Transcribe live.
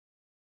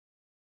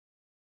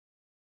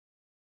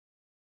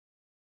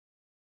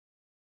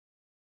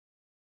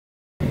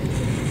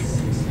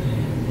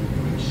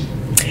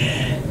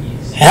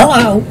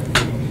Hello.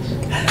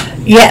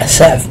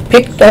 Yes, I've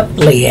picked up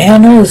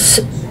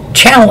Leanna's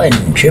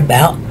challenge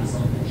about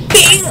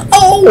being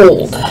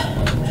old.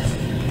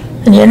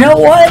 And you know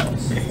what?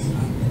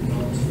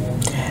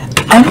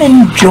 I'm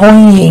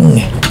enjoying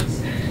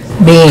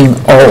being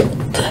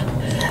old.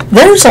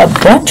 There's a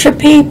bunch of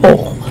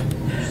people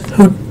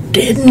who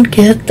didn't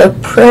get the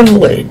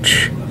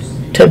privilege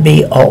to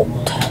be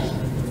old,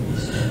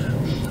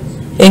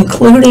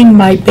 including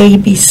my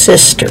baby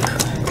sister.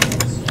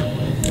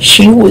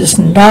 She was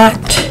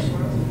not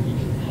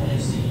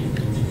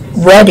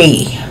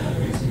ready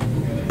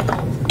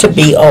to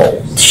be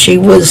old. She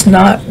was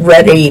not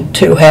ready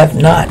to have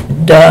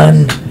not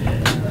done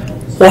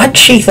what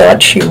she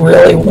thought she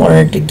really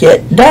wanted to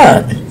get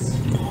done.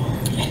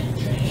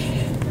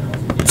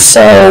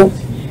 So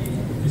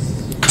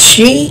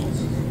she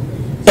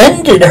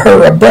ended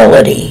her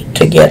ability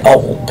to get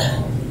old.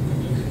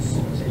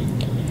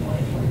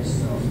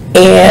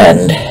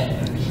 And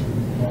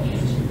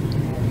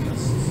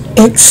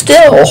it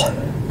still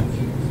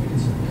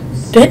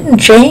didn't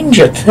change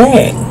a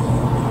thing,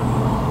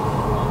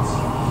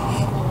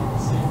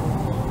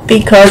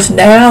 because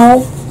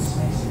now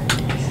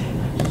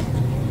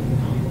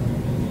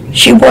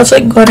she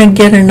wasn't going to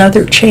get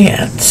another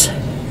chance.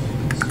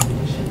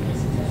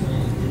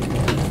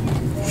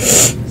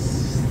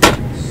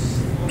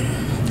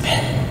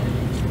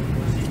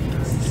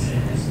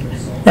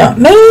 Now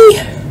me,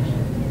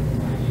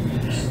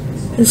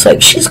 it's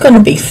like she's going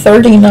to be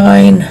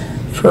 39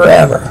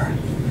 forever.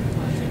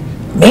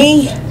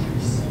 Me,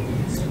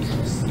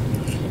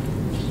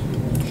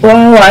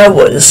 well, I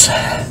was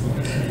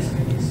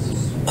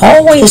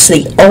always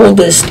the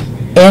oldest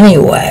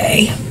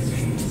anyway.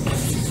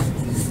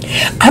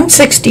 I'm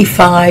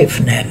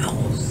 65 now.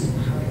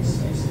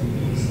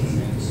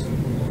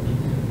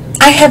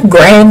 I have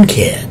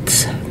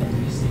grandkids.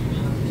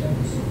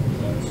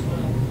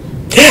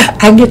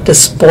 I get to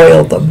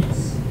spoil them.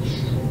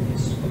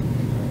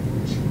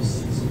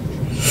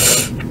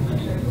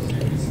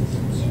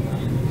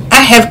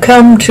 I have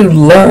come to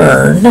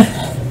learn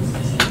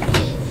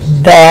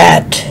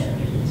that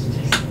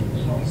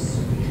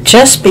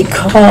just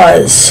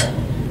because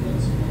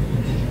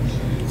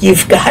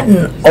you've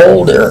gotten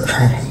older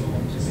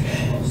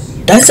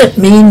doesn't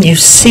mean you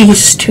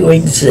cease to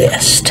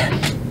exist.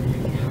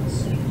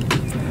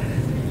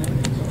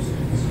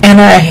 And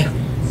I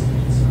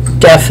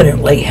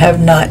definitely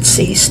have not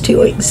ceased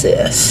to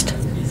exist.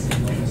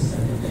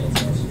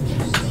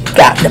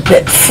 Gotten a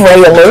bit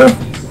frailer.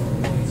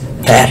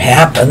 That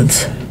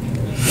happens.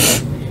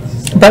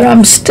 But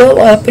I'm still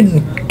up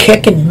and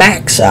kicking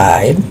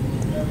backside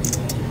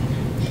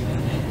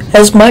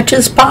as much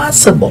as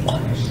possible.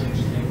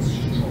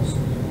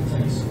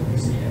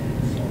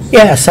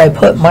 Yes, I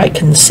put my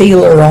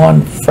concealer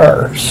on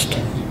first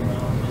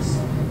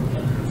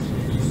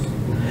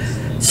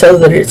so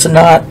that it's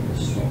not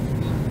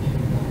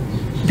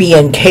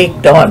being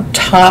caked on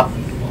top,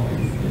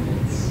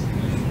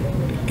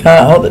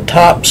 the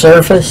top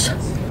surface.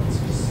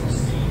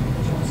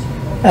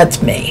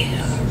 That's me.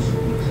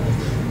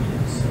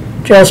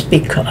 Just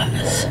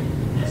because.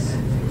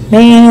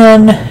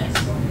 Man,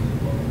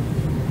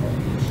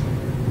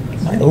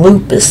 my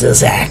lupus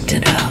is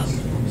acting up.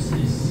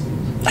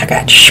 I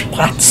got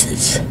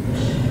spots.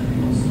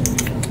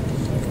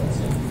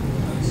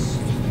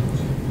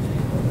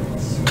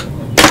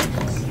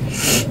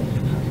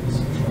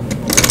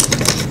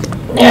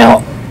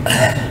 Now,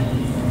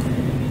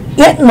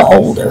 getting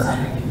older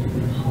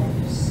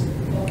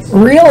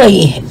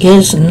really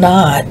is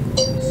not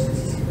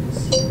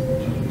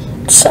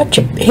such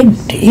a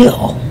big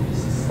deal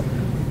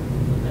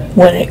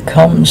when it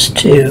comes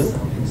to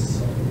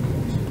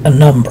a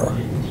number.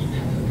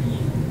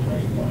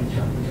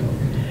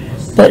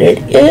 But it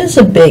is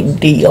a big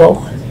deal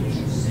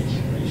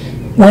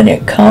when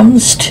it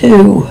comes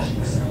to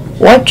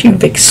what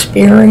you've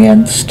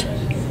experienced,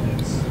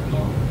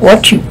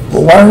 what you've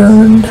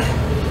learned,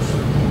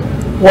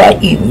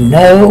 what you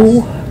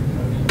know.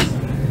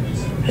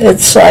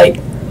 It's like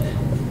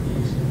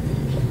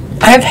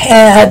I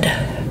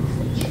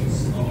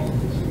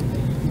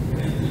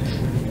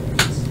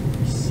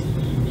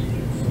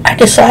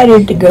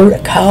decided to go to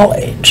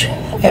college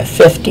at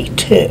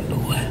 52.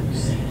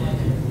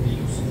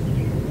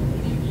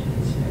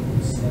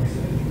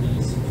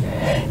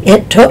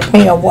 It took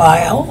me a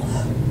while.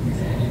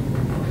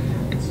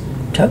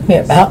 It took me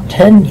about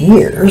 10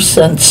 years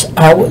since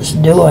I was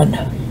doing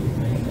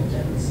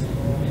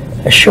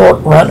a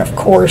short run of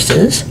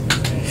courses.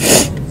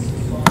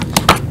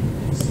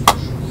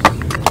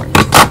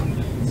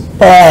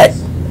 But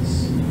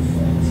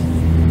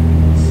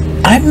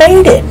I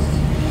made it.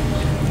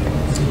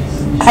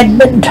 I'd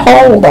been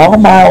told all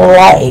my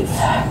life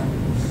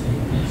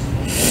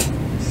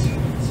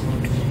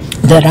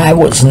that I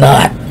was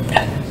not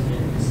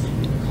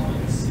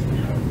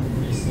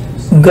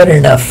good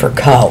enough for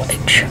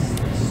college.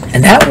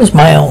 And that was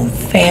my own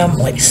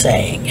family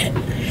saying it,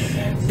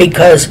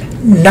 because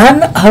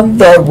none of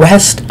the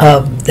rest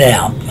of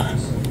them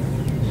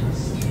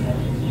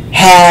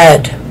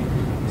had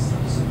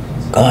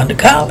gone to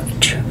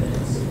college.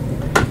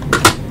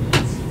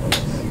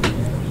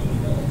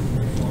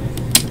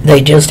 They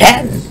just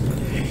hadn't.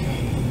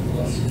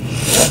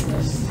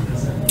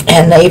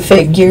 And they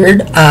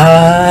figured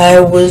I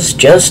was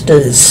just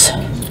as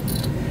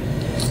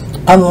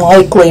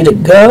unlikely to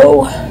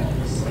go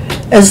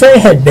as they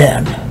had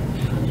been.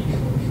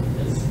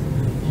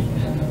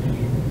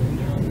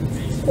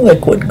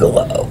 Liquid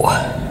Glow.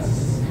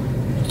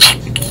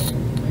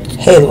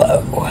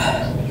 Halo.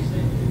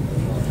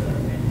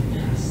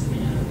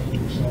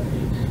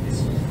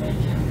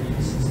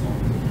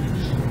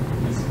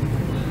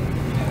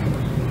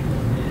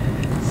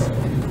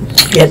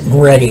 Getting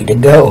ready to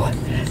go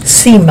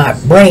see my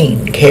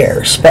brain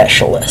care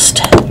specialist.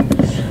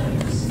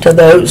 To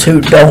those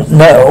who don't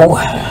know,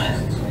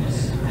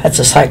 that's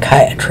a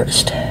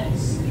psychiatrist.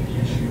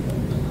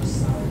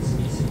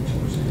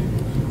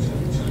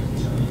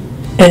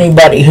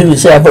 Anybody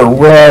who's ever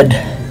read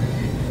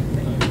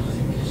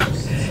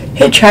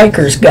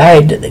Hitchhiker's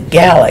Guide to the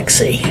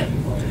Galaxy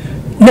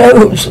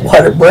knows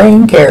what a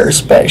brain care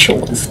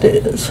specialist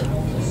is.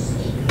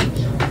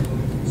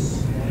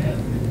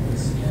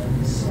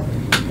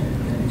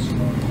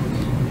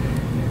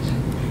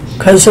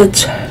 Because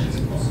it's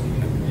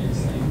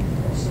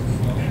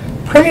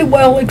pretty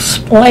well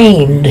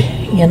explained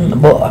in the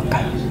book.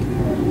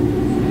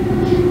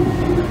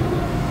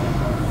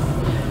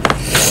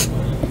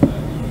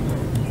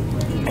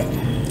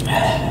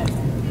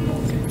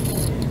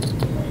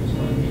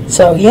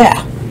 So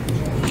yeah,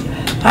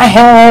 I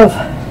have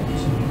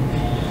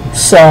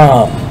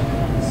some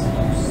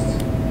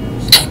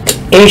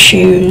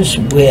issues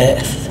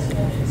with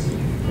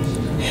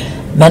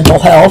mental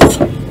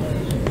health,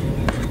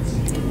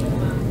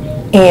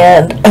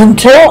 and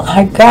until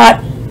I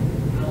got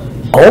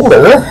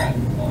older,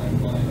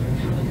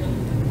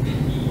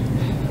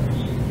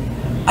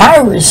 I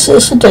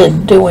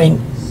resisted doing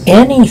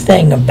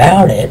anything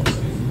about it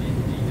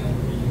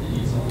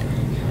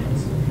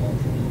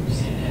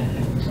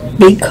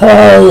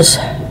because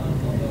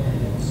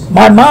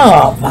my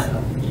mom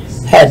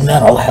had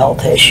mental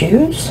health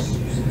issues,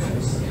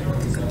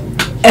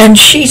 and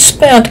she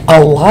spent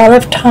a lot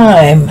of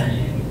time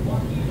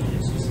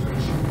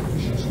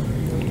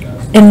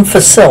in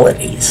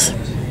facilities.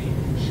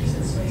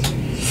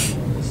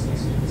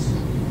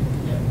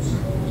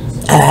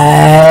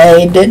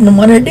 I didn't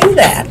want to do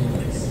that.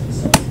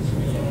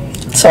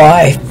 So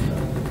I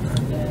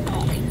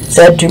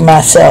said to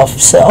myself,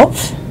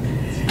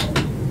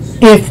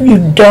 if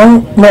you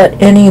don't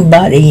let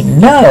anybody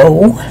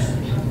know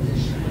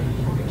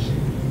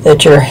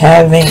that you're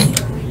having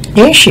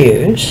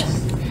issues,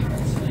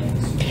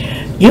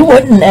 you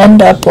wouldn't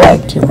end up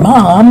like your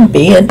mom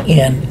being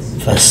in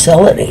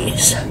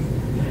facilities.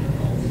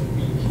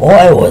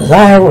 Boy, was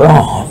I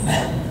wrong.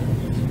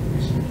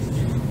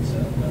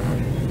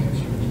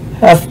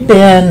 I've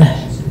been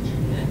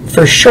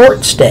for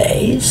short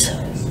stays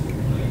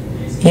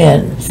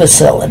in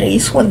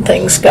facilities when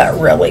things got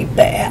really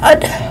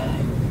bad.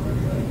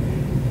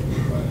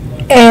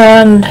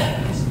 And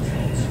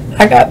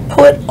I got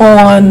put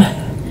on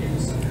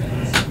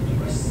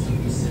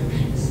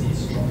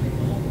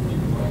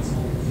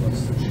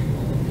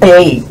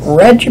a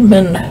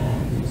regimen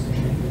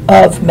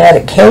of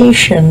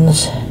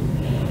medications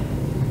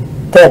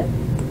that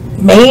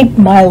made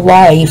my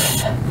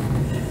life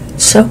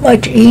so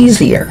much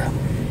easier.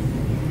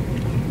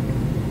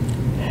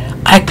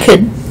 I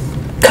could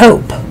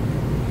cope.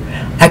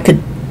 I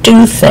could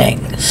do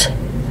things.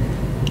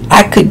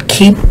 I could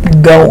keep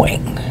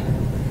going.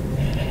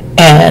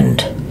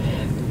 And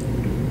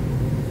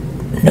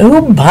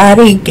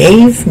nobody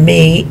gave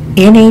me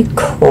any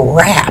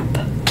crap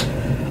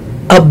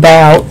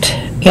about,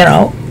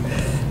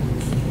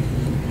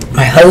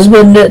 my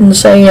husband didn't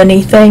say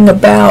anything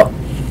about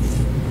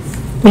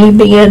me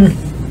being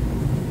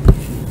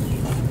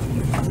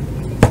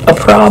a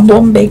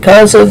problem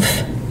because of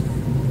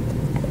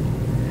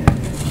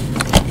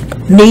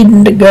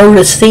needing to go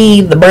to see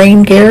the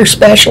brain care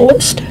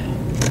specialist.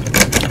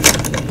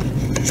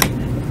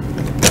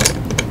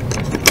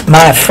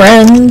 My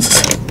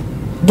friends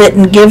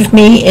didn't give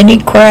me any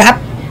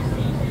crap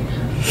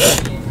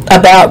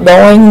about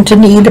going to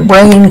need a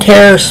brain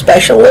care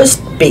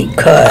specialist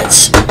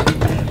because,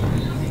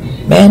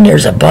 man,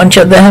 there's a bunch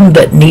of them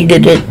that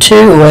needed it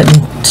too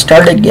and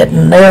started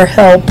getting their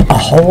help a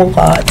whole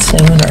lot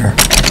sooner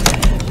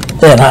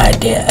than I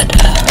did.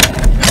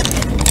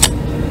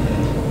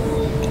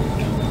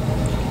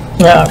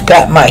 Now I've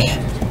got my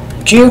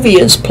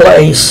Juvia's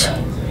Place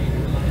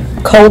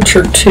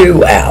Culture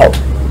 2 out.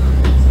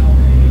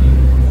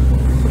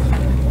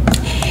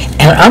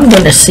 And I'm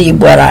going to see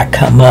what I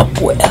come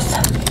up with.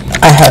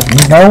 I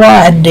have no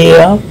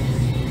idea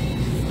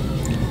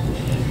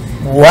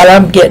what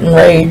I'm getting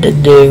ready to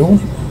do.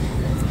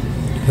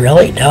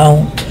 Really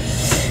don't.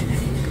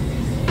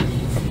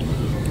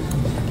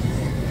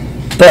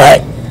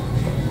 But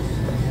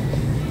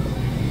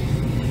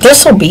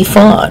this will be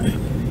fun.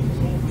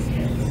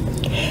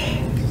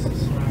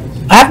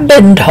 I've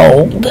been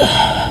told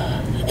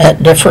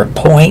at different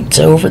points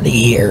over the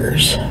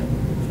years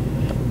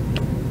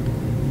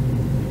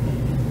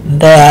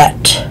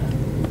that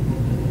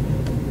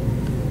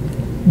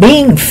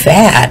Being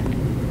fat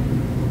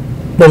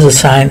was a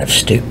sign of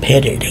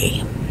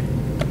stupidity.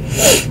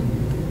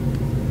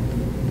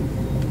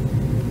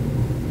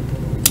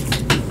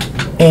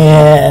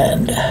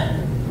 And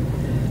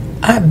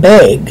I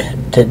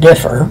beg to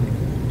differ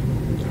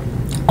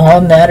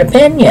on that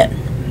opinion.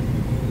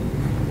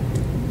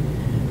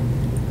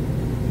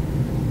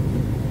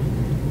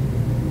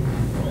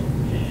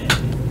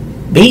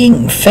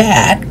 Being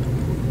fat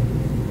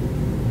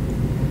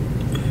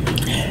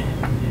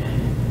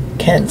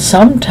can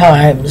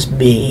sometimes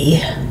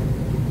be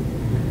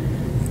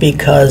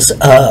because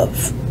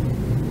of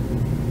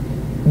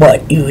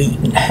what you eat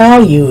and how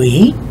you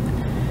eat.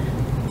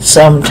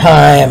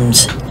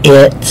 Sometimes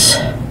it's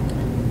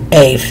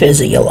a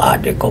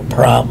physiological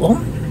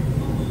problem.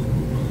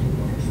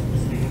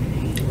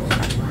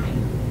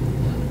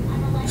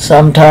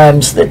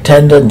 Sometimes the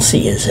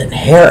tendency is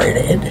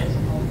inherited.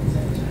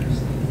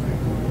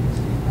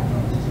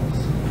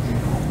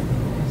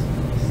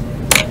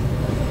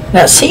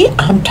 Now see,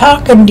 I'm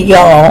talking to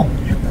y'all,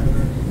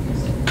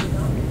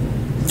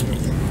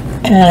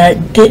 and I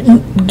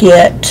didn't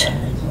get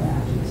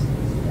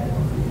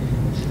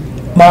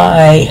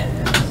my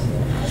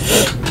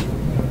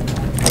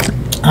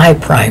eye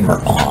primer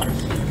on.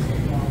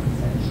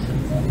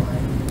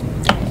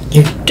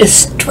 You're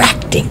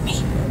distracting me.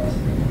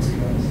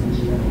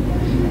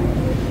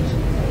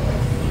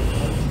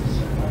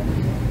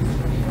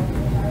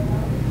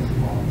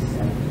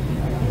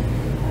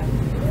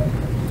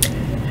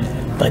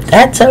 But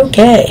that's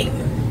okay.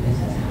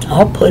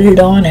 I'll put it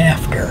on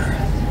after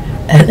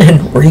and then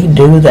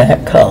redo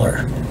that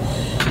color.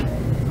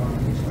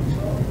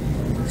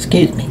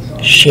 Excuse me,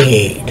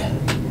 shade.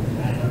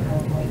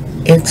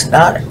 It's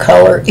not a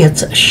color,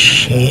 it's a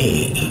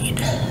shade.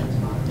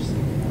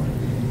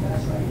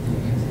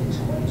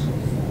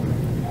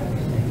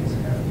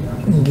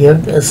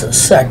 Give this a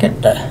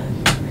second to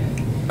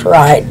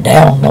dry it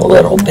down a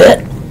little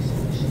bit.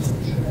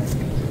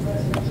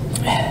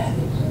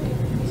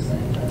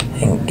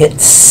 And get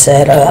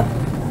set up.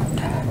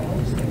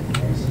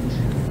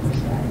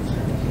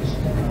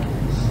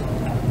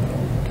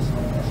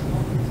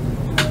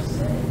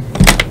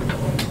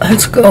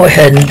 Let's go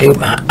ahead and do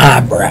my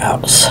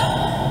eyebrows.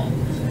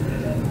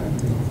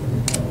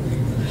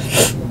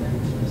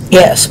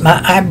 Yes, my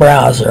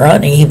eyebrows are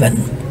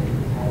uneven.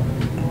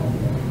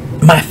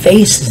 My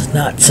face is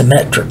not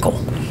symmetrical.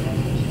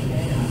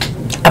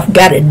 I've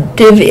got a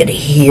divot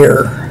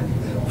here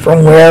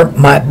from where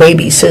my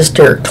baby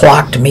sister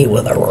clocked me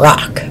with a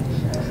rock,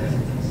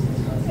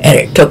 and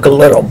it took a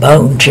little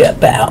bone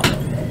chip out.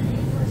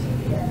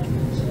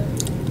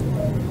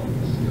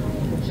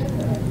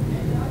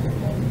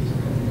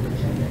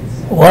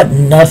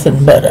 Wasn't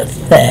nothing but a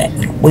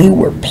thing. We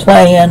were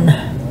playing,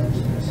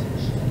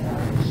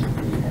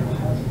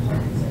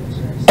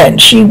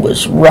 and she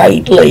was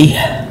rightly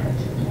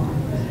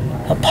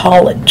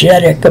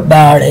apologetic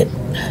about it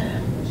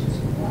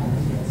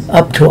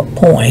up to a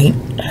point.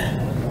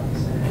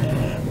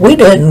 We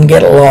didn't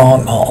get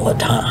along all the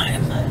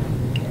time.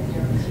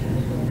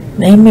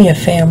 Name me a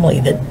family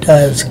that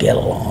does get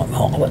along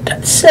all the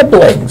time.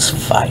 Siblings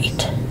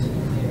fight.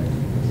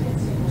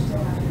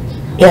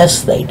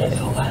 Yes, they do.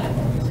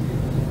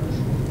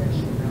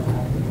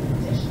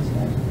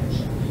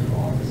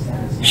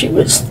 She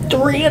was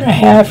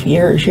 3.5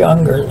 years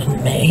younger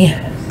than me.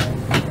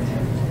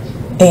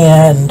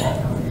 And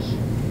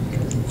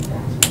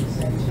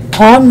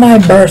on my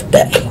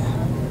birthday,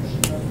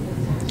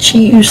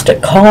 she used to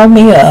call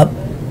me up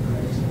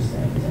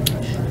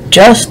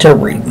just to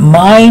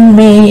remind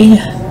me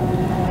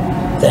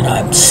that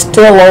I'm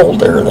still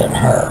older than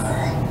her.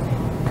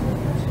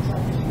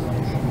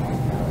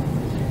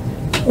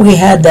 We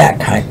had that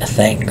kind of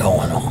thing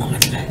going on.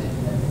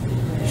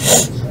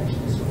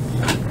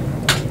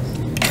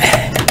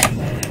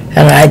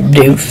 And I'd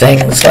do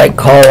things like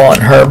call on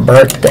her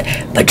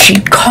birthday, but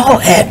she'd call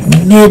at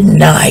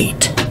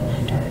midnight.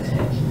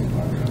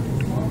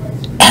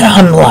 And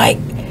I'm like,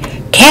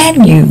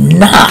 can you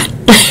not?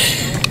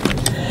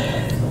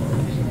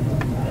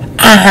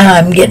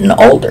 I'm getting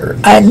older.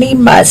 I need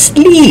my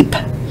sleep.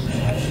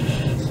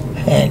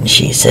 And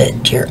she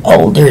said, you're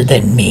older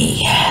than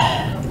me.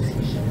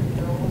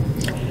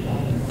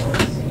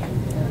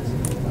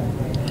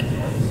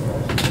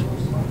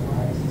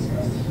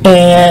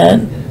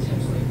 And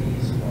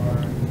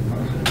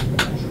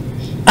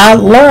I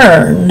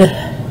learned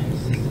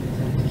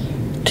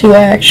to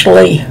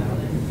actually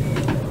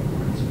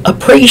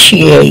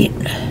appreciate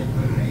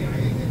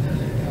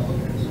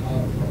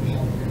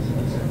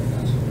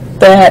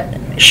that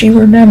she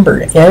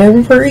remembered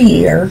every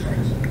year.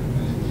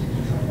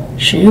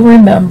 She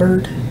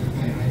remembered,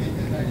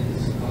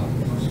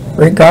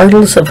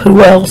 regardless of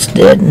who else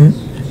didn't.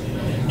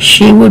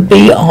 She would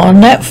be on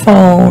that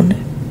phone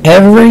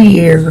every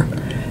year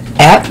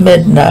at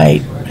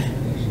midnight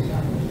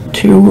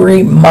to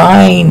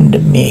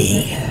remind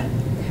me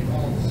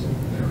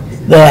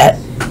that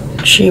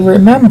she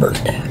remembered.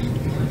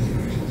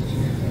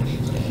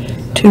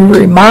 To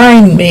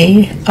remind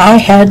me I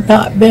had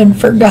not been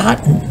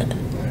forgotten.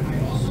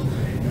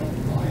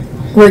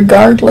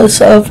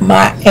 regardless of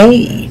my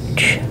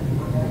age.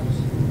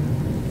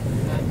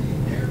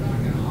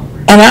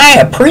 And I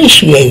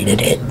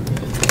appreciated it.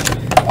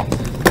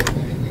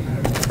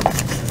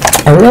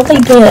 I really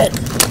did.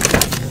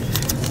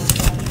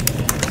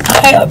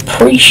 I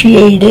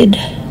appreciated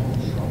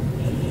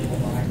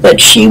that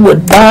she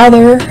would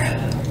bother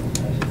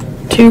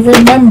to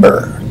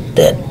remember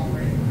that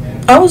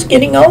I was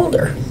getting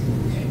older.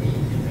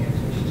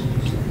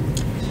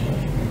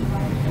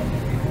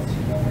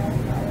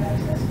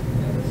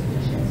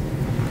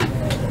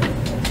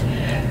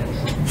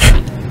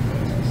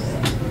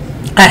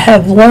 I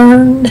have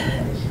learned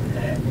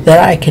that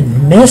I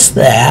can miss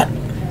that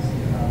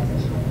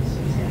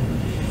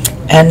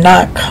and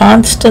not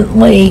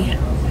constantly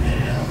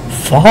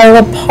fall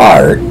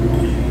apart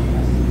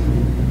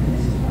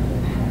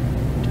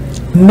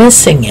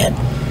missing it.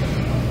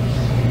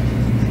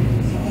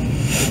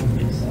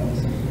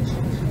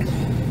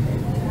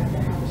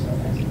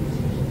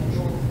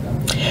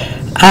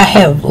 I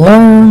have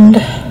learned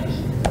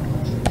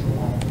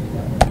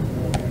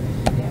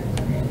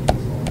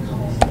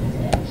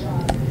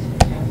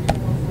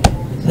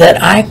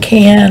that I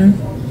can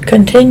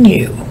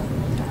continue.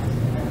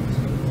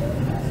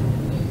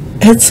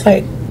 It's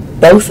like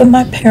both of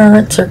my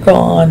parents are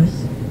gone.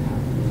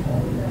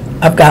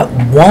 I've got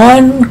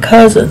one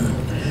cousin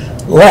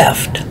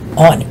left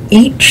on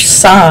each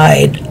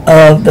side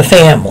of the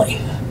family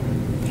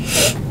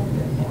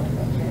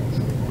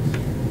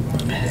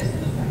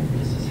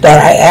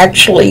that I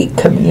actually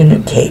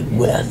communicate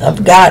with.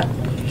 I've got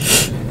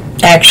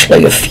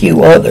actually a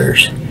few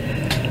others,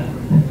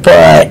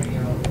 but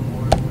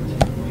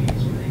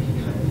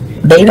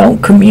they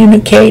don't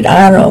communicate.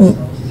 I don't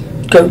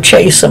go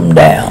chase them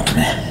down.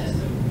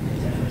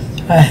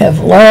 I have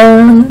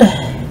learned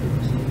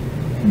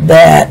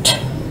that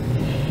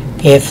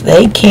if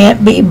they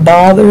can't be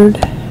bothered,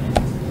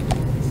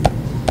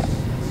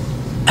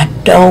 I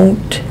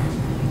don't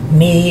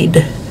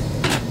need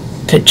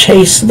to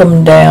chase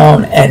them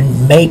down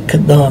and make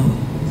them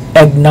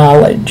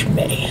acknowledge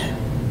me.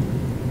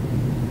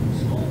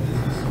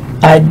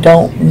 I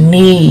don't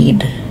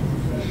need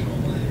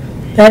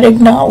that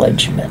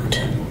acknowledgement.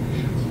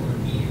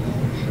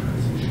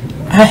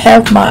 I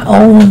have my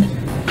own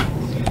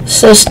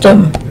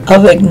system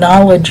of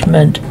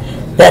acknowledgement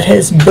that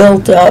has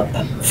built up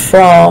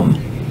from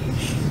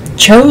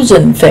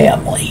chosen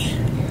family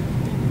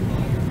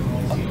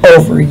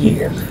over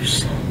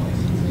years.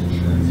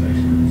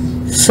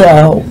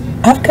 So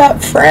I've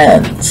got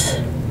friends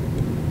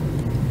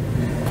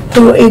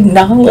who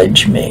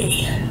acknowledge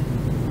me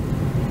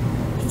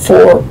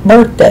for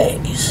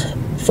birthdays,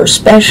 for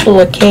special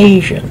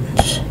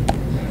occasions.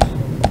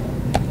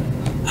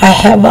 I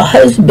have a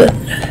husband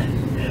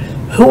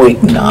who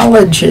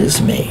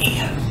acknowledges me.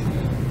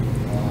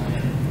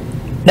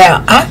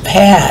 Now, I've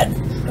had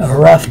a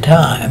rough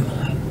time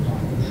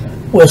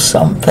with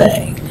some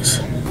things.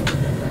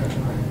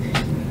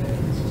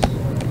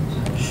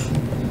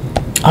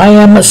 I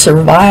am a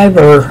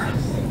survivor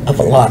of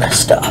a lot of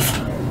stuff.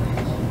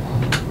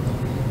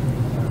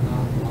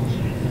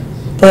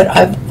 But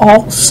I've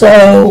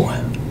also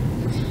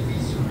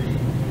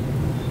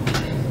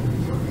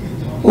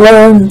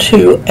learned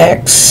to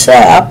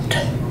accept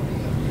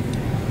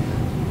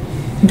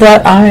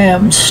that I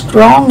am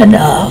strong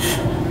enough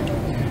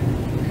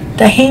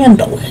to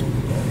handle it.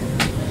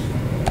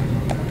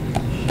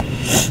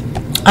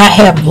 I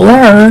have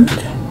learned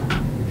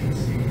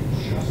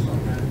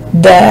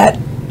that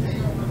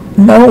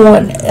no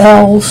one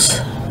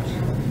else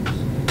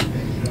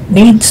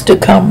needs to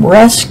come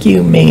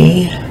rescue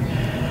me.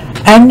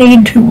 I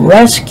need to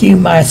rescue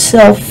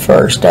myself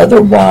first.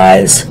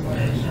 Otherwise,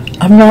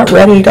 I'm not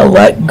ready to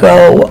let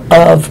go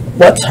of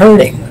what's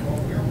hurting.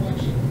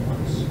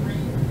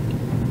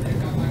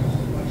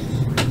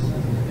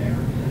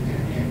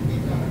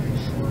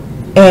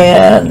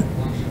 And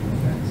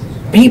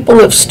people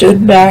have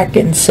stood back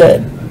and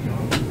said,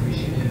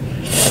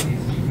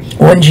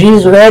 when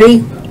she's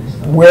ready,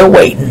 we're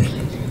waiting.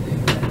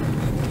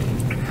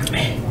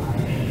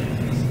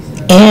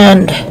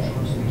 And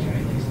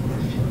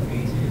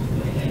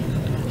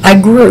I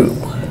grew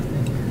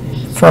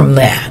from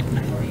that.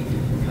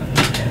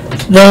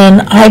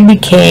 Then I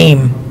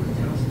became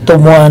the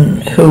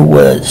one who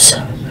was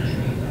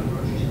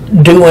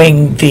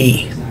doing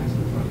the,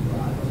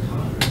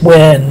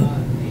 when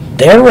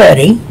they're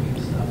ready,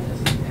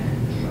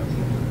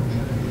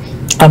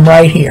 I'm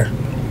right here.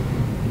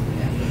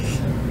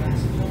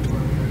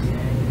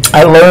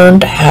 I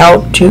learned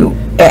how to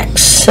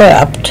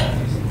accept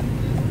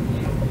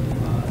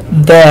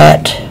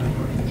that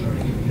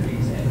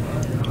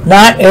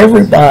not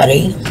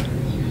everybody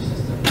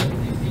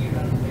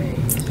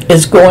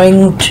is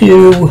going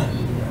to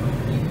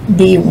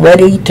be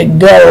ready to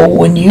go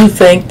when you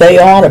think they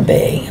ought to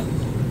be.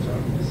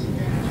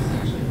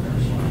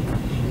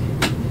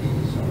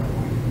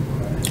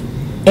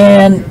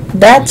 And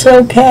that's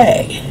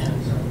okay.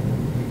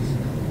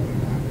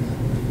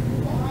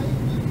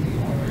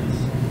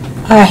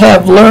 I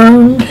have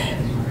learned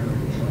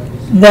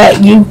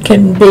that you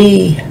can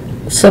be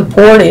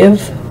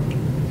supportive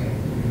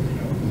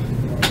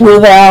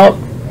without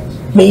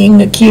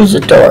being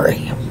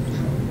accusatory.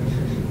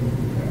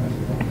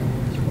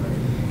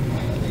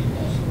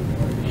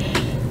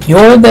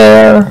 You're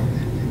there.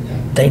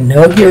 They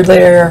know you're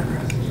there.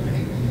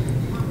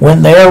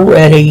 When they're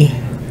ready,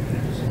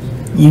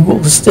 you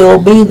will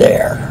still be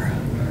there.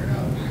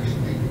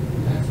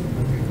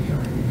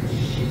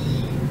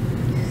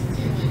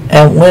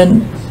 And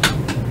when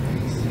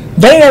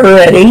they are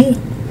ready,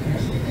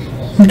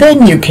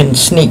 then you can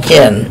sneak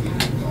in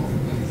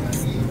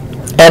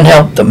and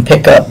help them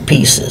pick up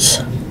pieces.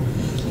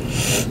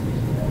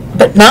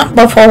 But not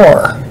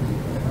before.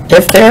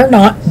 If they're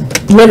not,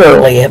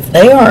 literally, if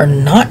they are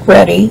not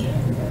ready,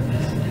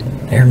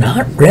 they're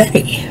not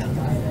ready.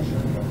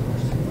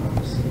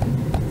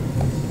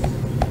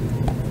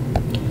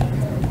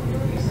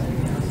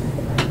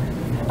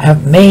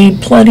 I've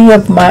made plenty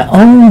of my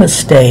own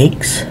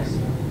mistakes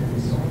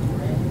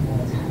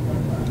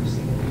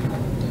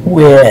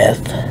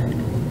with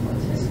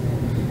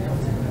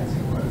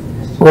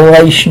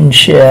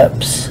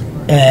relationships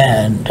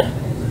and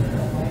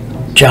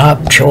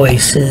job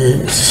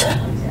choices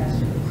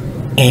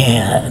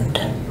and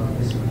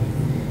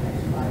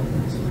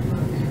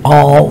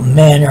all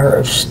manner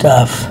of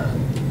stuff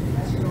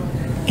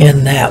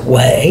in that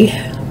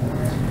way.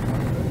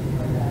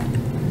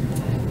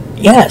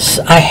 Yes,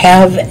 I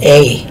have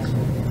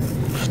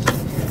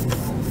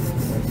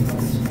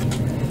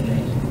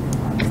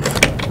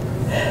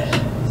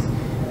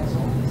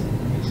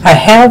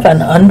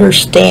an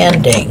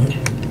understanding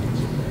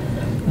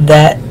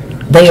that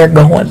they are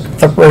going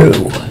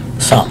through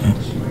something.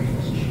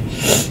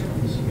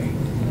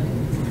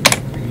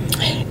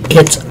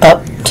 It's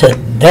up to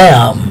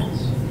them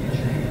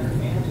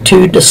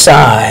to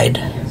decide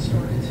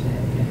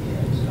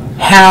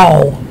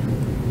how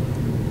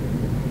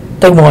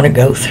they want to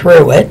go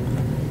through it,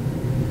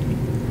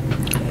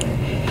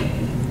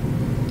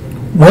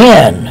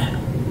 when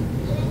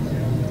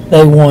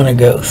they want to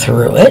go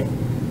through it,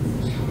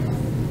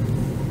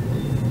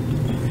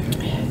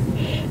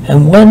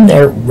 and when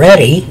they're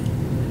ready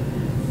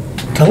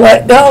to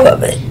let go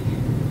of it.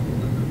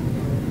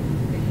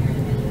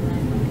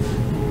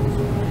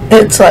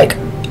 It's like,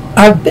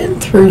 I've been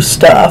through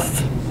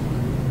stuff,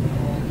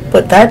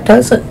 but that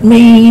doesn't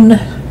mean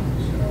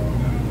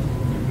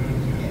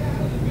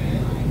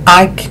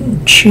I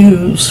can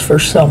choose for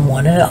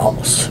someone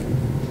else.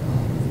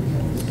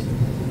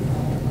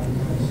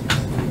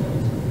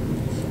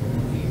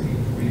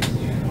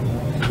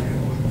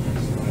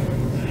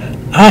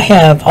 I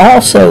have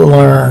also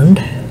learned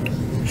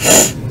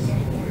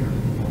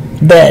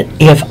that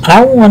if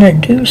I want to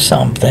do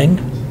something,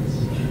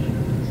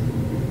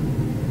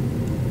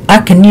 I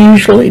can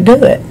usually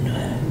do it.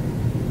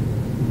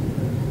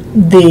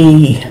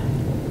 The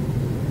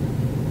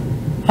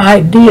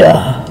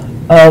idea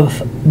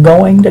of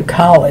going to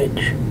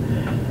college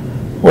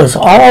was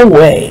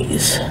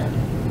always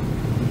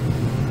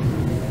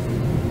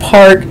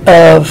part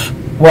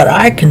of what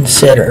I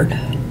considered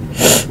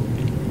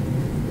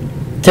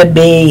to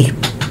be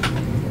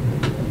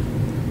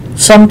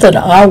something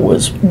I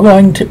was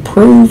going to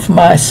prove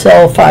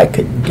myself I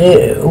could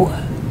do,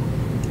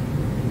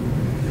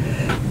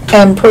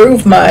 and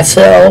prove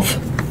myself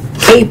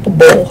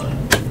capable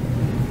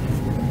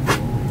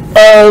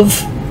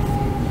of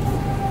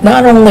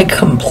not only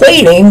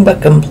completing,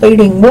 but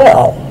completing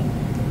well.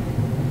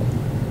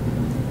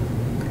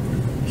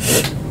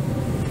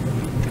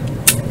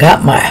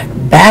 Got my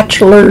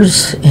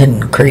bachelor's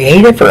in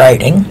creative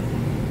writing,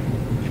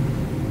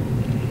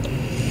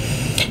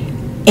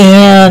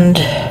 and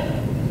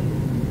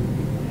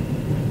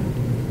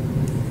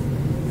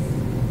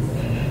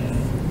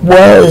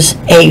was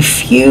a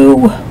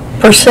few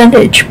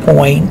percentage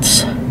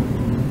points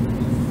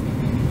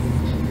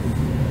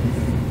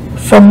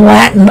from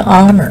Latin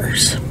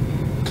honors.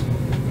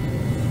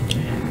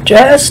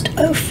 Just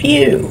a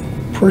few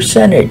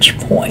percentage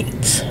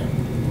points.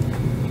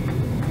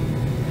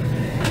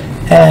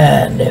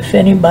 And if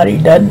anybody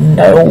doesn't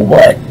know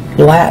what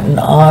Latin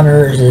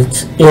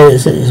honors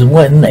is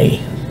when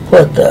they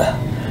put the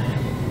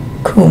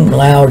cum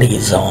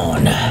laudes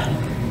on.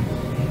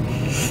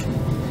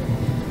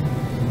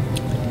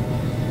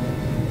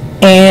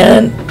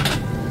 And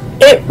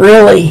it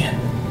really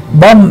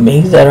bummed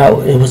me that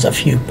it was a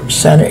few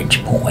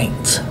percentage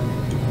points.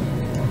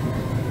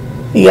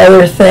 The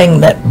other thing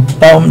that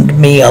bummed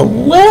me a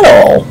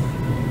little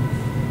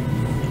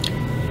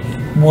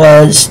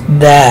was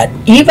that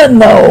even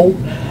though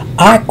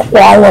I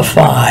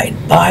qualified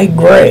by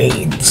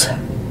grades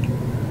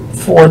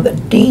for the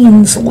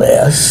dean's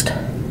list,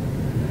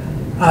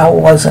 I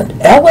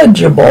wasn't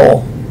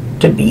eligible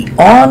to be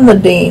on the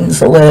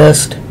dean's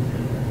list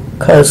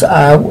because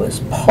I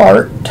was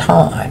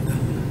part-time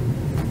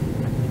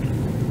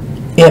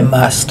in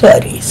my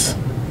studies.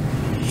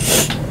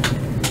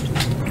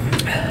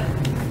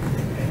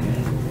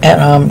 And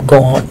I'm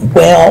going,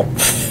 well,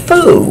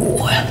 phoo.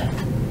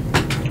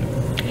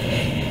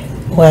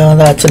 Well,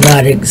 that's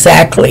not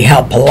exactly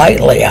how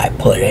politely I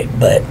put it,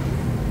 but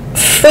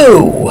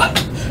phoo.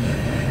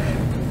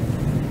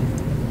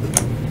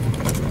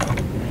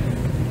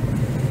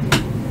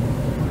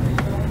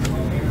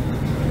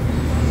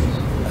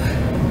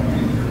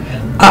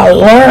 I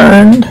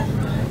learned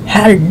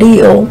how to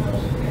deal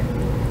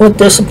with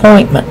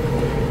disappointment.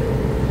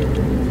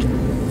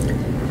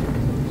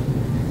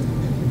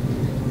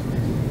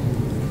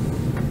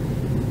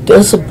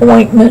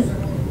 Disappointment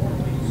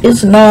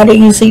is not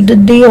easy to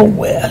deal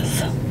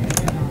with.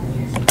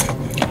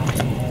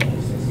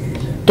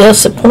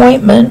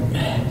 Disappointment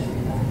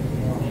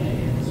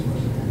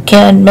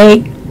can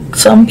make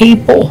some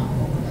people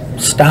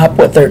stop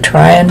what they're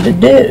trying to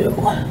do.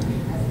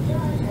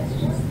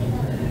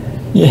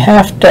 You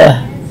have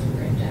to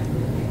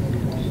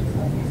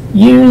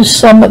use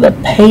some of the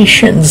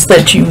patience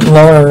that you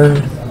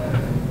learn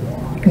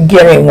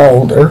getting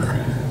older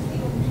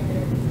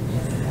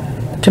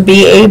to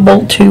be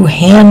able to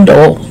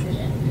handle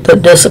the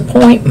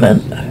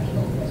disappointment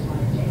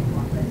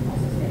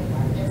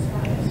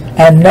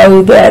and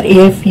know that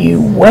if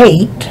you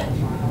wait,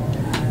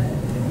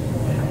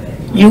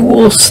 you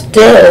will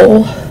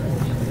still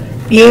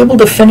be able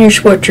to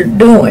finish what you're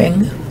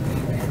doing.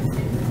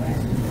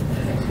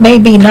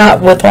 Maybe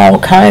not with all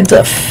kinds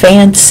of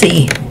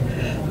fancy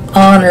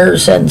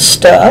honors and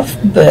stuff,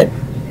 but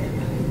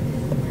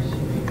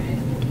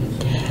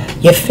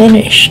you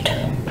finished.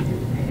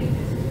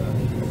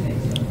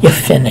 You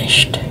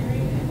finished.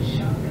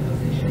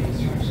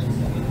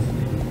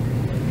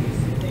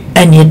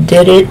 And you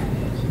did it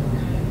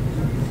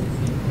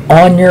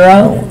on your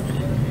own.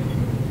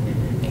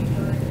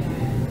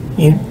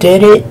 You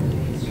did it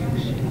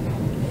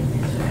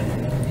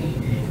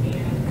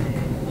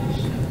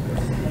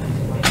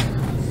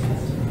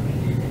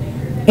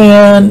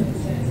and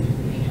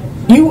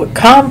you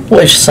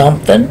accomplished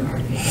something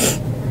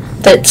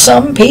that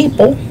some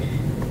people,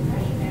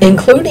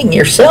 including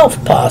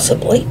yourself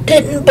possibly,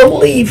 didn't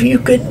believe you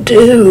could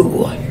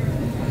do.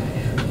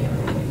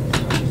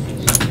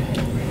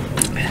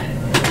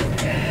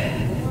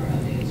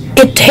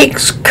 It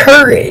takes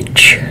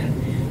courage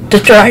to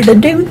try to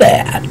do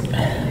that.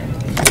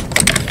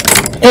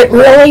 It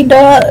really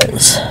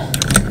does.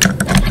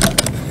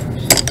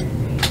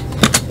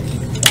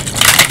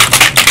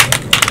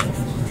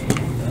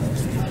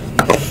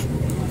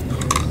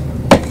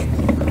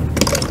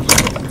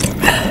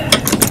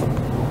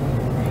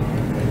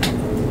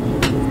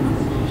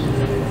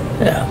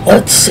 Now,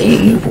 let's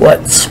see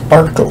what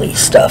sparkly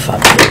stuff I'm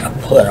going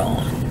to put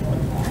on.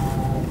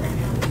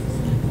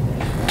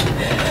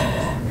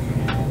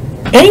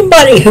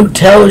 Anybody who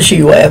tells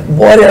you at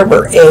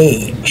whatever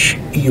age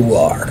you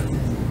are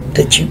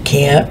that you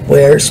can't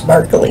wear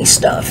sparkly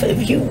stuff,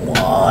 if you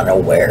want to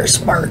wear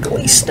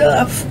sparkly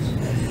stuff,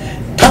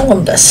 tell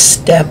them to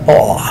step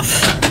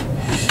off.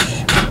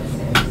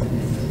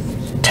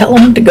 Tell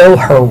them to go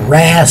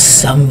harass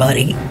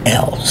somebody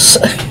else.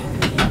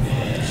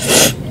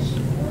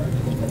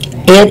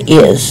 It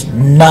is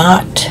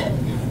not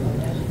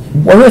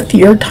worth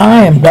your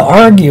time to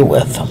argue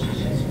with them.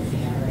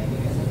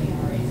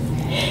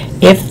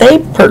 If they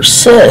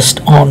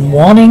persist on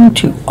wanting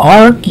to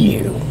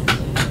argue,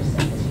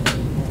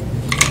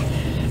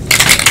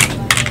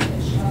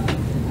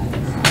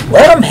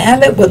 let them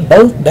have it with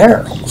both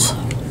barrels.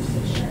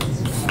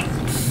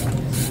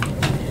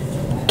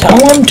 Tell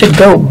them to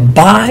go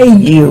buy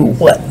you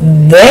what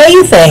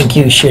they think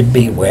you should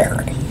be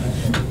wearing.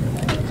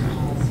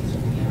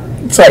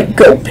 It's like,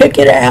 go pick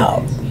it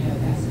out.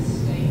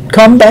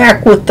 Come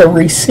back with the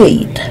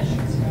receipt.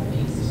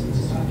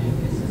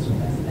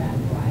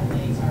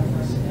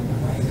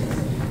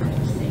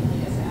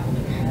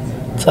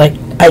 It's like,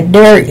 I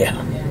dare you.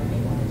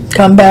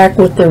 Come back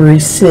with the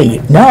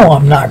receipt. No,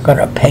 I'm not going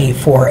to pay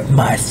for it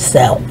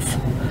myself.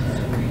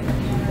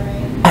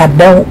 I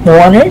don't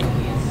want it.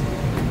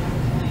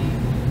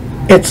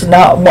 It's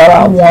not what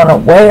I want to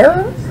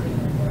wear.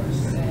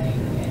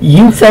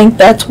 You think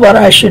that's what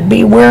I should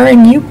be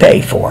wearing? You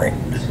pay for it.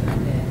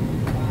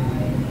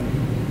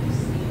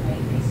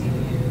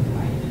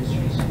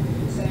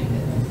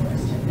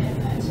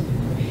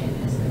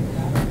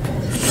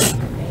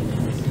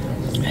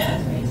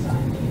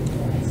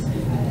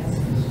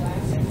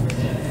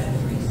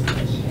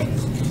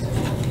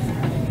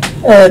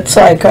 It's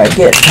like I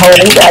get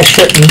told I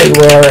shouldn't be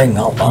wearing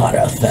a lot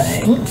of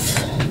things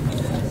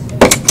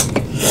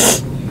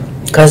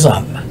because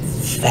I'm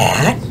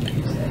fat.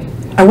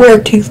 I wear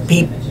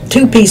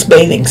two-piece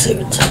bathing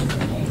suits.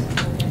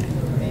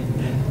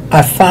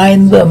 I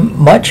find them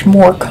much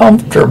more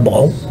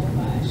comfortable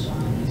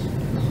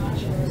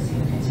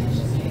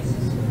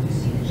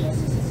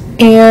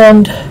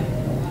and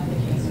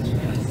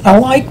I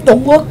like the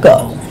look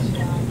of them.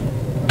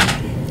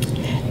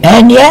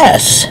 And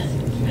yes,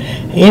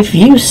 if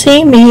you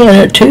see me in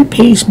a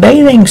two-piece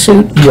bathing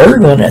suit, you're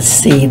going to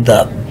see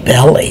the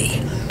belly.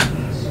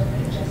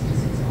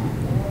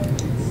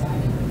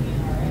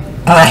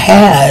 I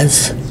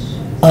has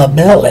a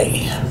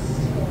belly.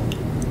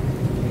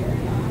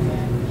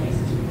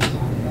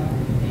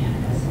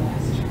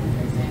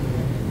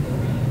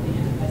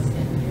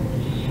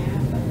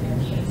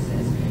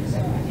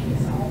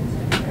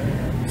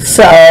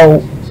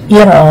 So,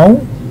 you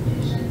know,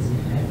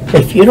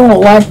 if you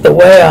don't like the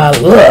way I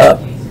look,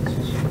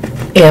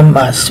 in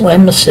my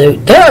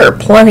swimsuit. There are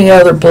plenty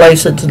other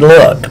places to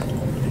look.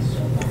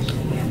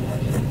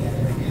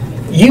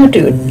 You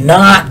do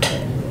not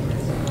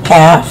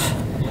have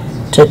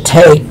to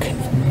take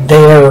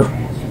their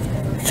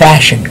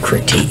fashion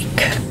critique.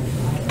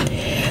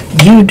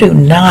 You do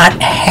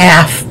not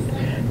have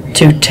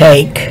to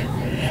take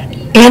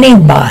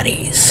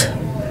anybody's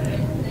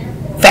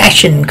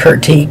fashion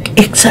critique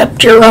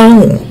except your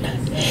own.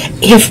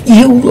 If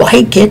you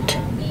like it,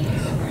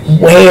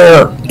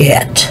 wear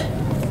it.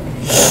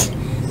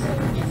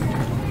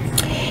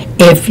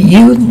 If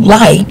you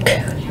like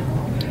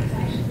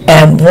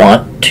and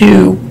want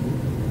to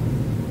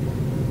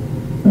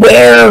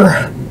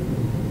wear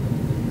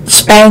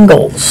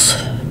spangles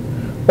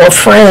or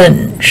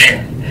fringe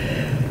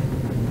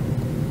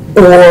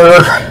or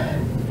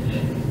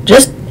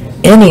just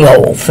any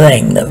old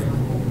thing that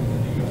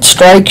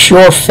strikes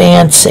your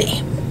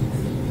fancy,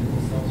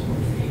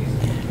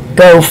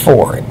 go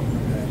for it.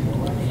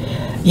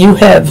 You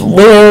have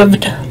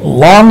lived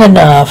long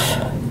enough.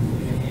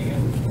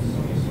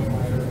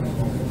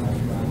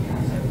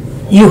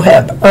 You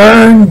have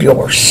earned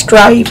your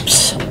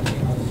stripes.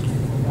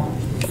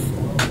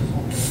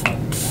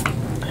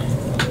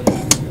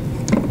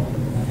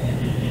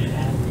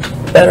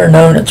 Better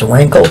known as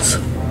wrinkles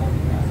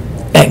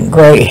and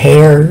gray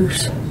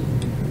hairs.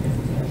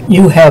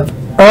 You have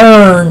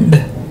earned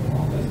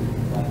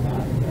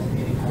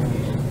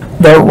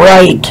the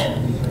right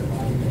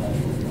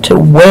to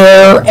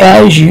wear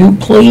as you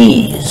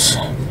please.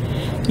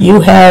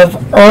 You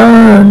have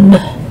earned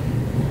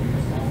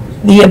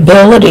the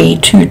ability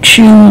to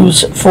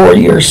choose for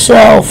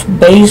yourself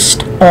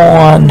based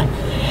on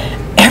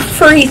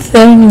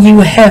everything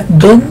you have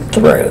been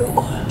through.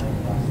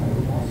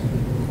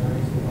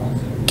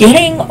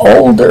 Getting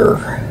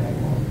older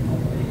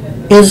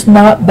is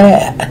not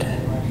bad.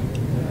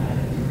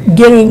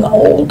 Getting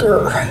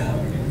older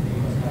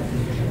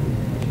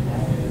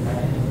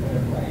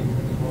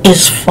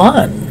is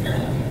fun.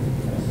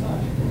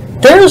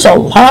 There's a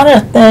lot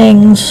of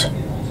things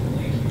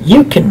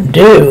you can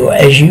do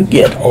as you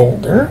get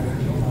older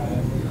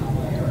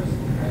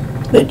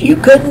that you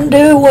couldn't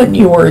do when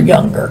you were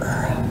younger.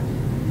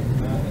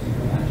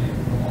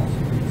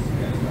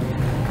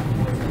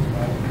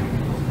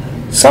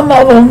 Some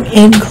of them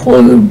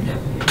include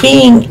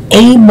being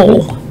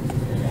able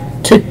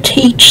to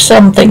teach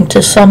something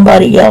to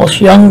somebody else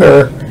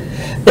younger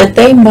that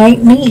they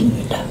might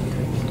need,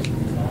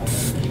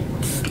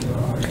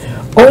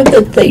 or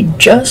that they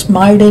just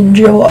might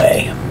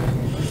enjoy.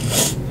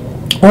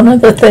 One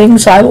of the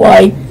things I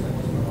like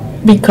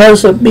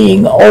because of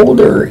being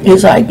older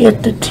is I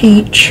get to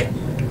teach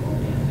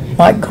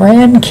my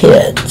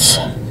grandkids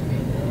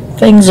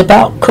things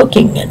about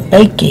cooking and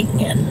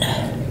baking and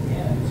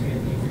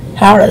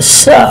how to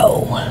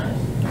sew,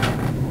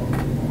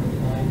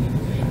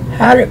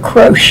 how to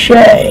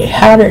crochet,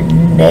 how to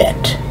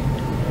knit.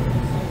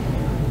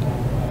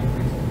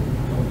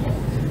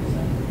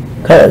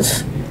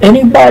 Because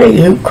anybody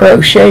who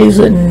crochets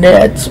and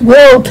knits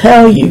will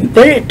tell you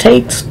that it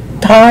takes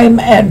time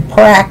and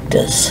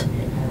practice.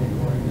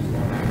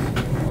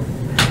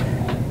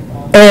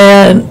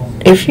 And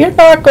if you're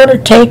not going to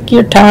take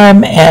your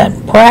time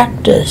and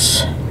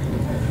practice,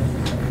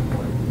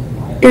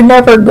 you're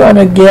never going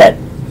to get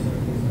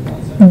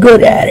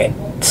good at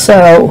it.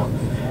 So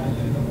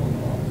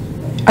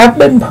I've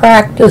been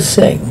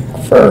practicing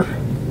for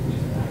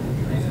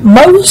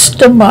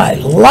most of my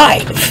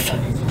life.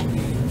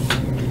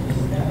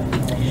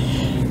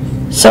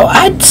 So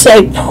I'd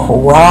say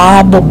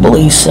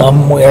probably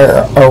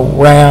somewhere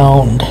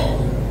around,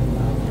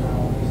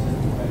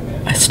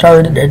 I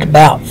started at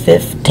about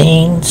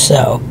 15,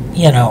 so,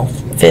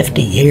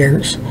 50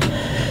 years.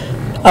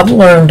 I've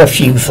learned a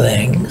few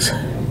things.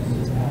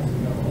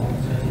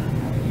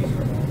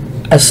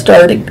 I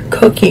started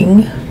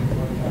cooking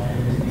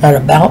at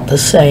about the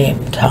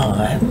same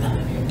time.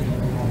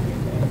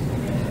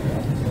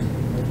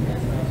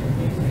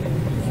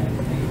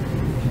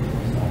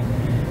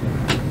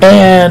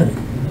 And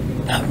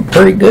I'm a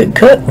pretty good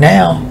cook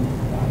now.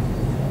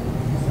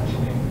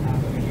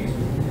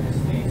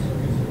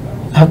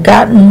 I've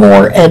gotten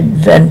more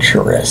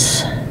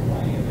adventurous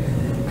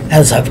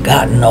as I've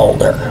gotten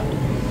older.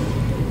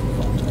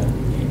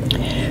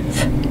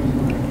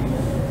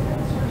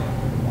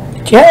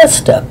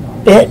 Just a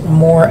bit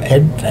more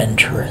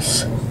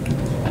adventurous.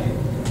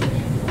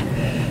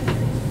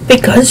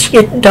 Because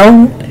you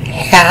don't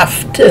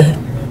have to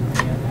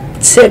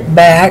sit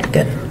back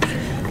and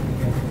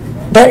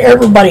let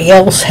everybody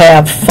else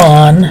have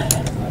fun.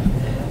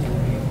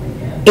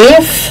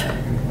 If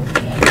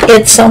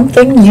it's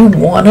something you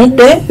want to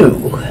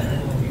do.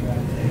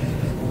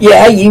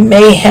 Yeah, you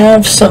may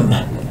have some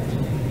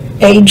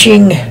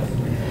aging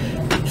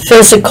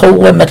physical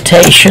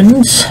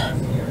limitations.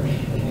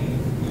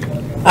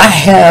 I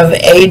have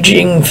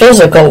aging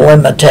physical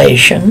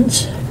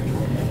limitations,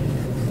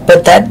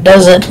 but that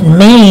doesn't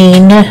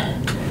mean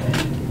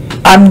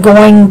I'm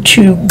going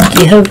to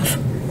give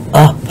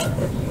up.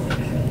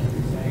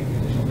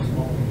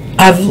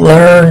 I've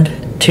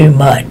learned too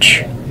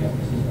much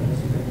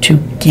to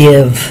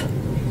give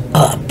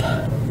up.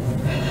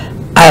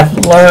 I've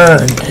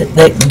learned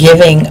that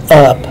giving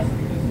up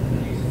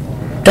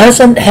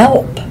doesn't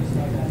help.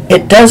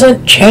 It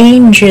doesn't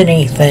change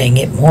anything.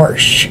 It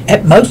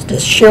most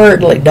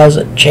assuredly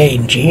doesn't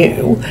change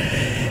you,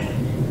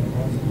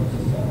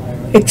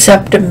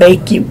 except to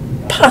make you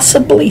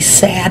possibly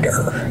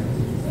sadder.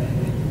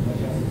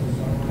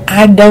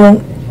 I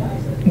don't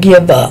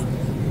give up.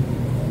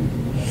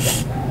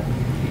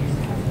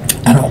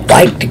 I don't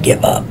like to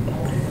give up,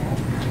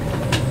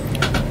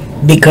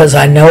 because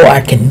I know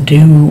I can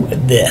do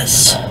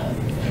this.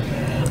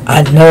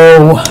 I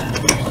know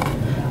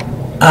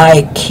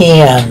I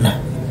can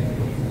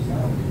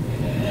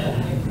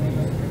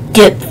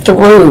get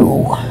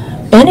through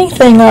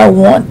anything I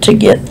want to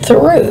get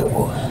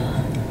through.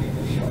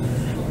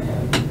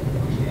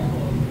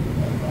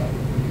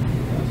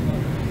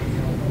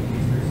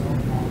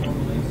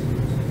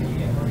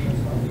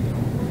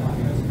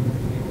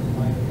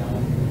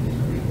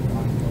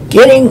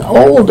 Getting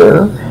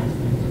older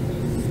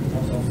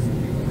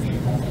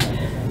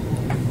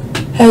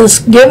has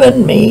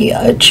given me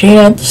a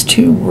chance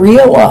to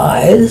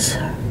realize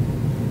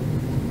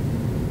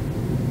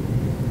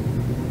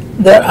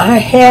that I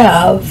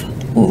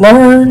have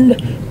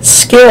learned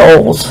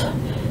skills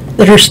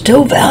that are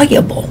still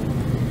valuable.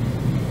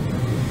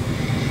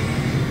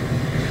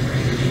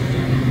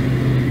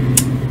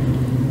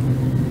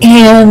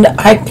 And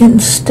I can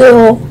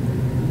still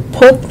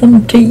put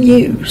them to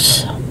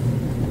use.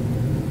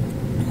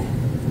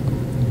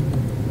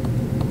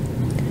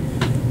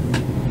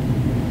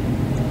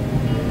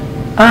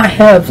 I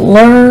have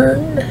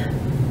learned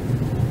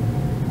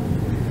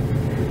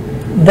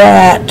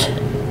that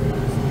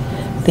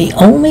the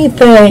only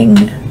thing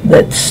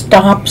that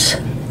stops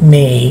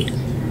me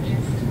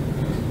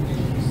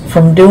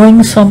from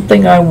doing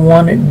something I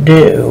want to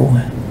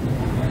do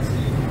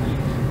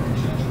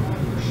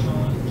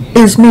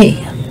is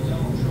me.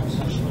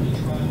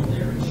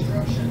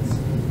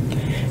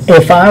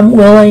 If I'm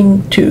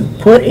willing to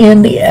put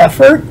in the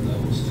effort,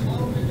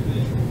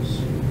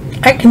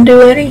 I can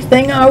do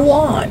anything I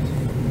want.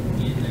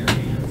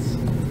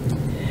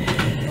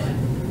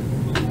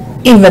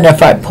 Even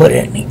if I put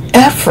in the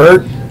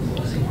effort,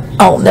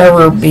 I'll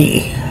never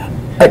be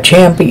a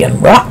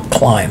champion rock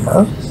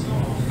climber.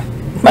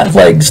 My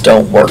legs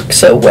don't work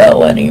so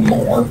well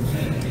anymore.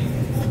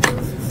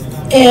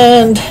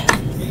 And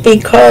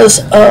because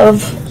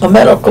of a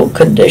medical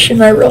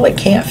condition, I really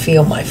can't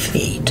feel my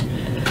feet.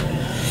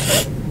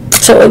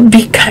 So it'd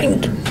be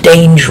kind of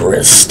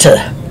dangerous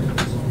to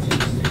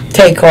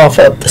take off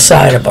up the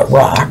side of a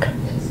rock.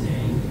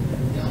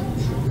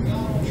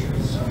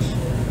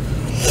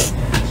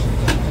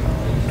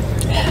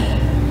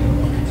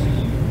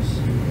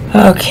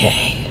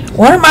 Okay,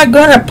 what am I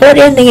going to put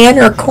in the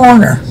inner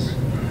corner?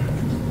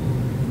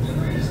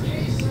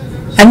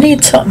 I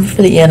need something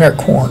for the inner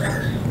corner.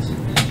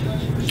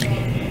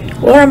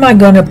 What am I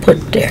going to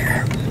put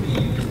there?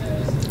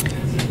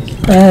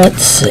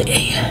 Let's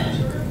see.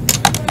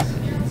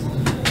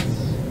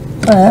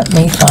 Let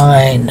me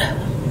find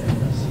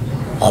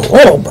a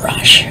little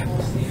brush.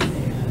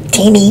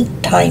 Teeny,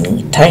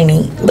 tiny,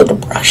 tiny little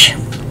brush.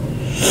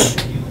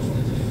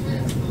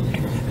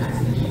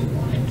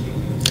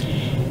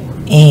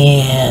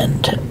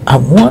 And I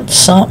want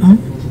something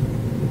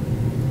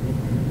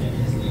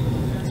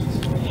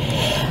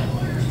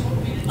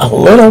a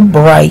little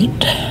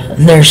bright.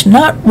 And there's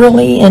not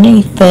really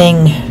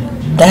anything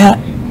that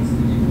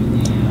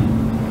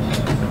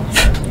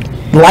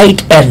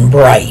light and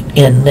bright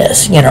in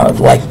this, you know,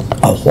 like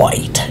a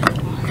white.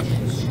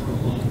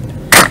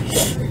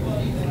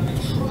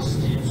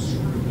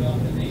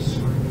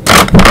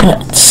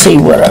 Let's see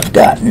what I've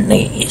got in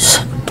these.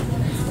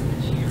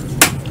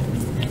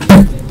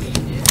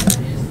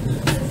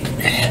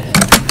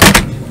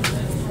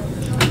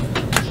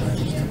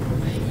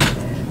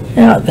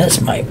 Now this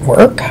might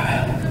work.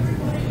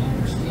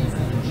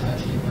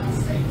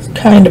 It's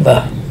kind of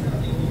a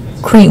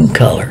cream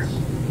color.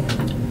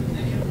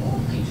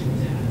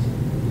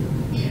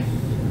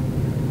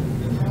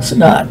 It's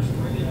not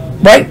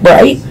bright,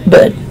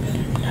 but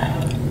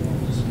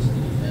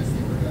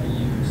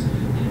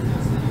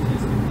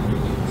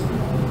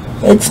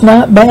it's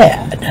not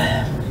bad.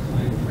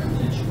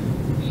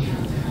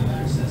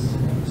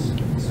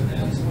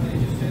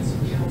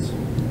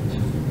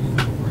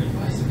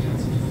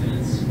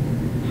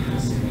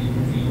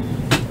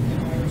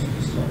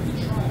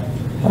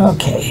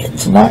 Okay,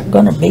 it's not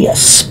going to be a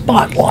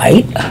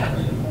spotlight,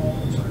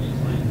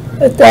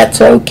 but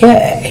that's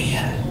okay.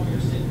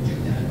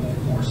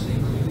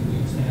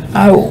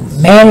 I will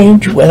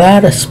manage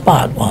without a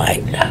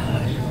spotlight,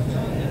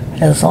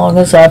 as long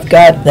as I've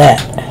got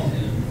that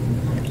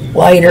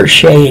lighter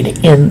shade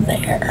in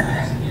there.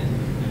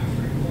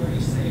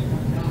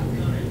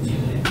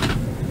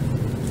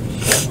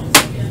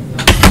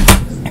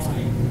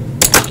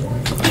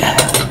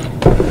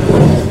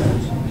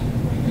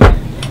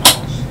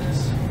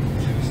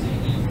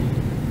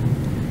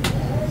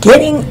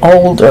 Getting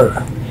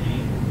older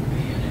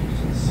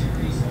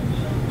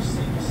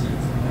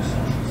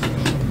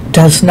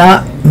does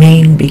not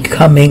mean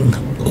becoming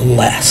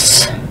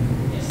less.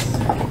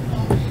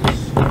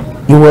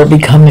 You are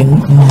becoming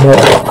more.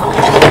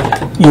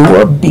 You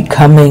are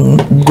becoming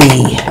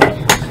the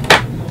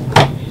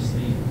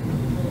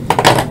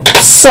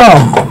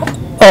sum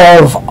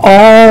of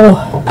all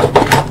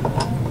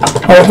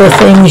of the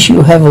things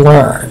you have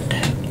learned.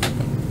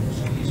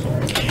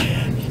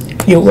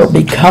 You are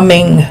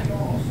becoming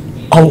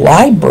a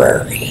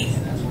library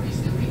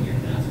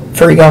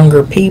for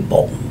younger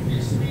people.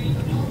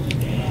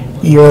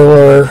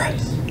 Your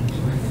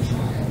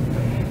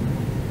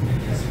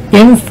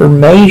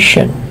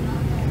information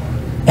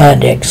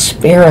and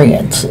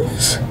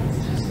experiences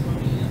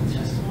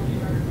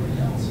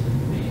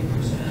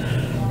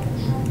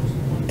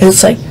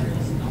it's like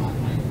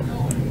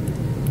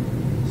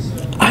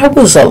I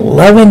was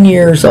 11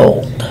 years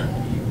old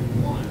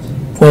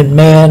when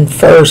man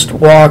first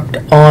walked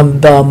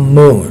on the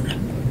moon.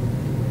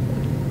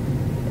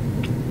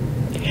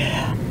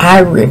 I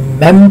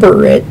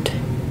remember it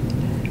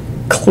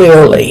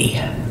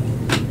clearly.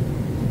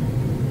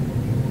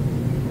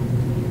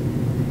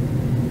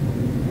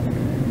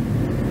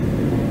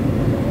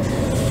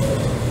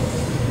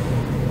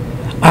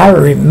 I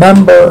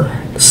remember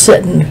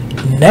sitting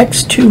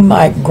next to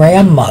my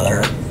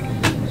grandmother,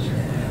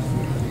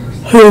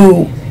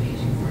 who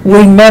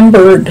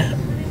remembered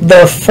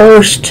the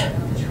first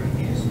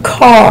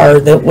car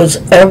that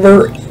was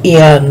ever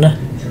in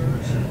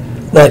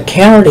the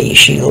county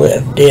she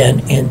lived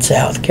in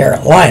South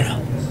Carolina.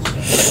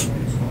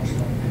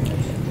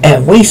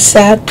 And we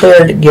sat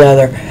there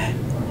together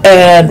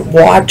and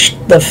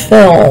watched the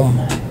film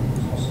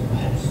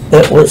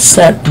that was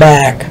sent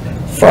back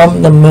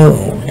from the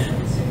moon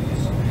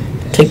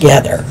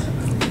together.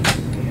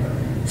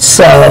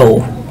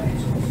 So,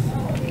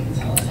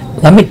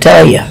 let me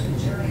tell you,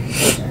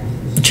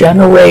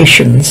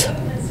 generations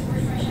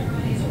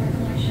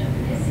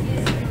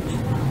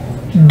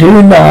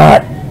do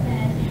not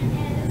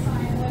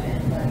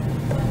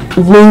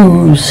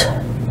lose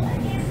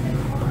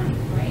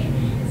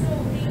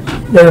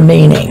their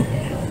meaning.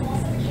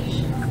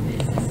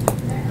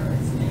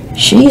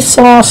 She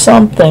saw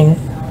something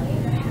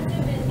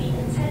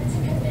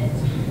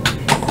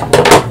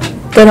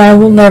that I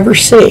will never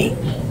see.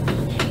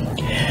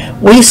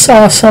 We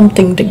saw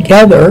something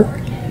together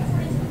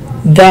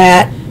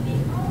that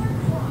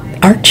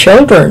our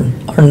children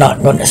are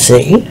not going to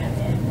see,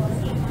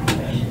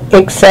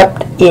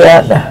 except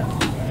in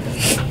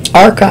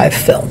archive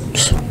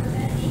films.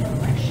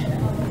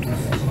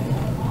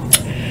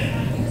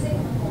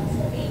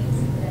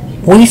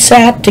 We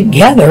sat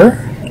together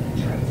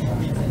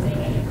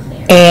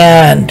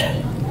and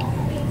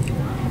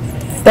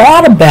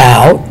thought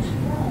about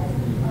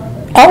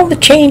all the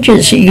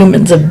changes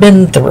humans have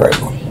been through.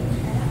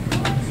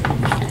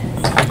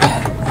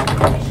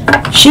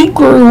 She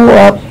grew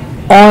up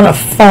on a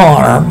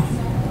farm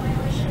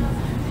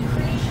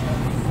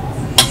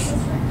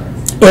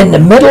in the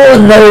middle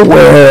of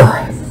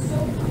nowhere,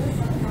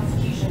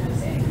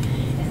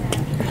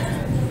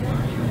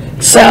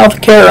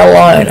 South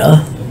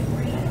Carolina.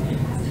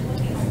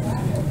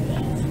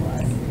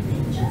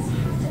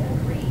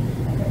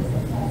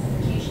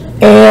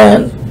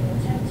 And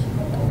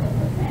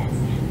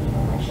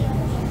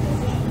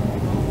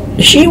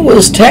she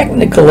was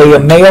technically a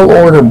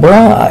mail-order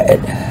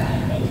bride.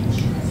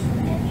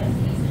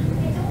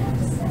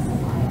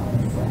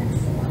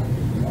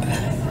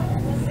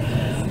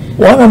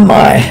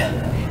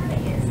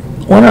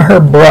 One of her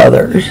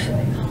brothers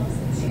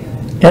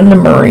in the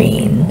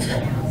Marines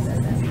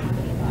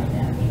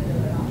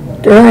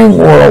during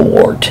World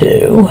War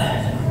II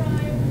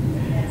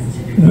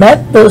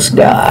met this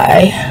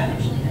guy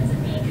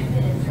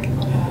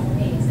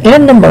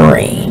in the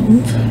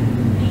Marines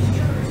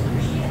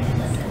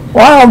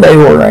while they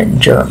were in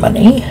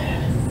Germany,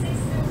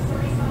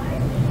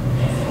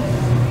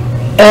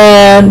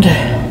 and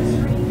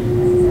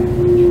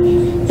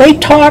they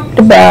talked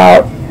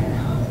about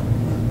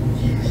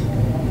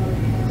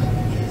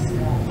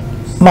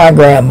my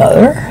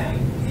grandmother,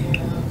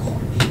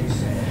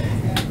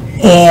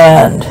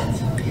 and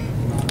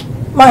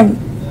my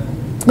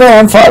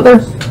grandfather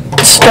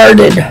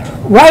started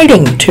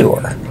writing to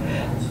her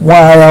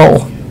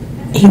while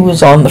he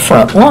was on the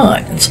front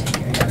lines,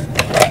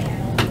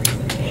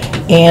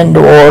 and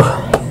or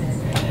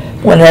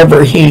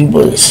whenever he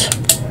was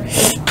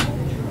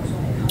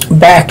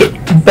back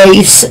at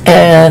base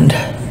and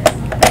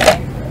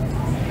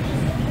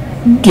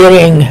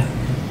getting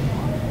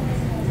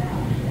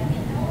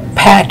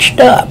patched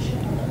up.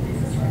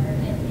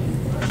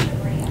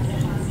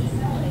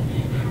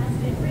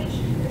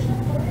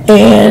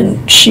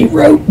 And she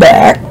wrote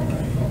back,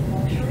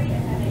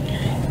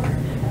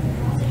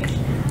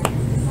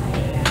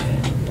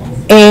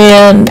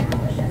 and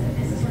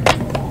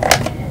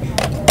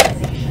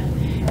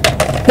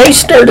they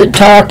started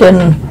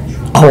talking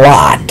a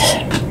lot.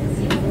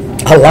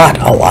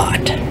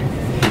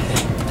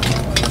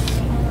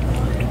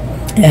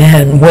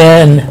 And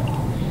when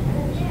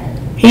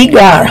he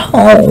got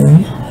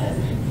home,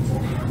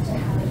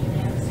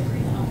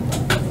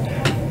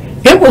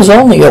 It was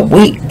only a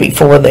week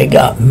before they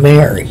got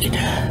married.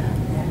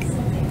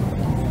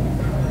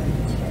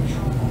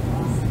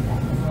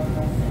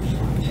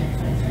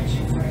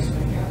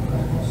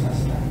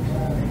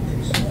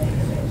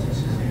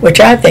 Which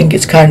I think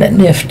is kind of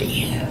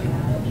nifty.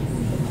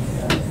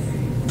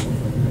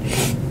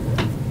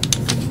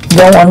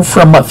 Going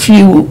from a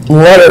few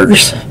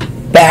letters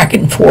back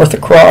and forth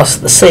across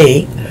the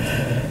sea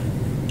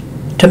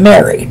to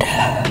married.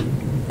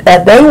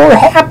 And they were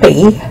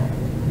happy,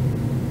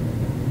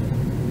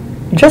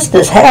 just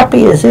as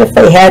happy as if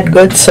they had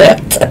good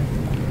sense,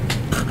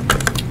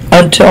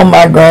 until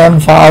my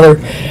grandfather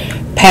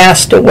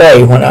passed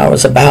away when I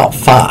was about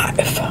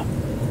 5.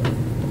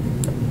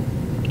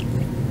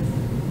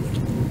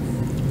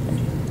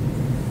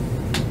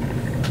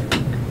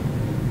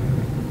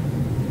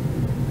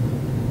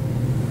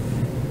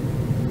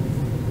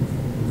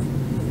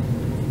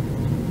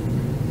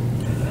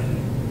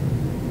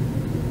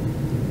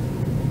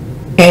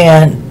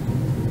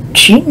 And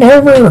she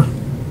never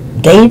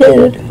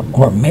dated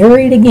or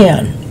married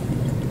again.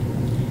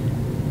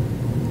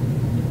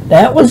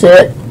 That was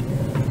it.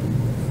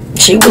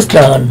 She was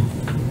done.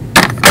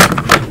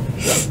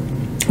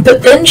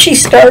 But then she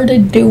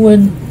started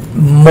doing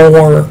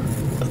more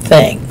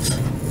things.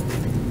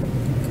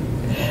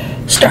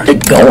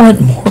 Started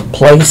going more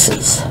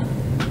places.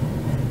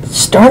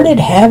 Started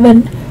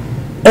having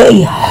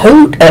a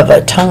hoot of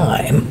a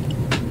time.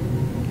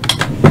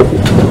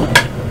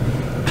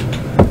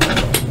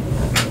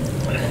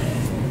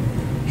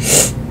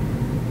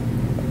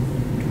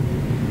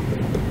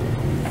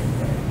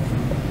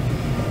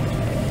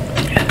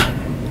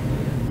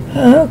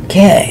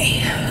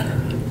 Okay,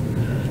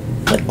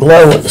 the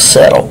glow has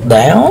settled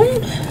down.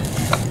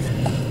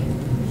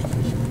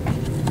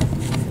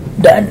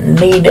 Doesn't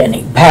need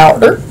any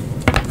powder,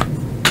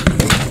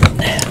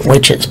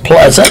 which is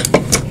pleasant.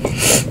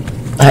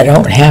 I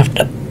don't have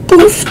to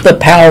poof the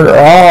powder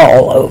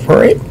all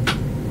over it.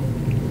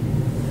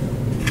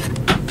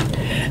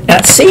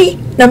 Now see,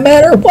 no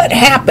matter what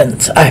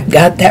happens, I've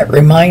got that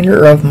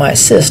reminder of my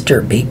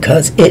sister,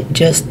 because it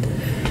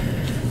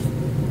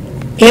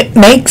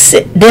makes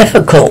it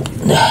difficult.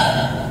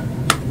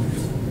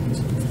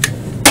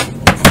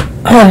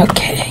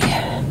 Okay.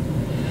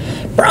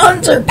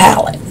 Bronzer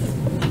palette.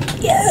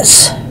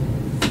 Yes.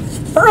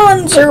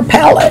 Bronzer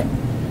palette.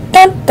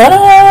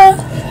 Da-da-da.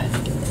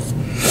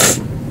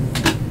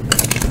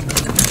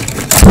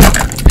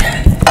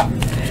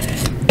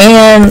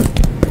 And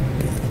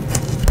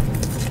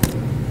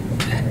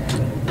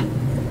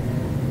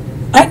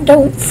I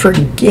don't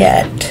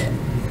forget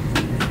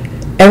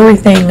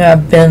everything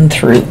I've been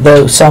through,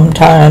 though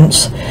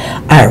sometimes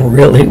I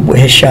really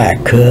wish I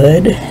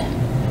could.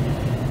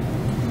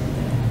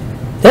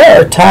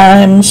 There are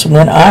times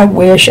when I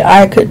wish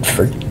I could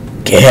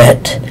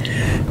forget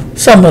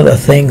some of the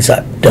things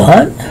I've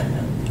done.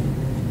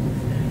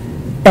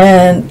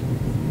 And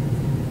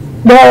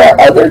there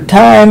are other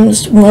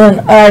times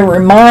when I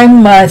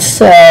remind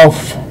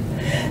myself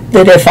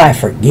that if I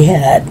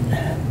forget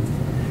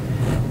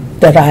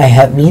that I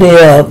have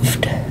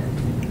lived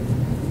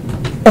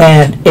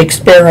and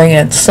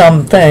experience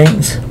some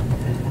things,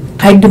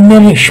 I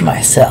diminish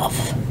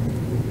myself.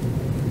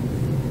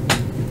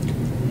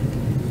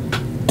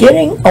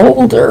 Getting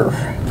older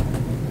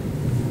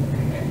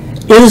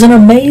is an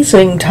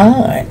amazing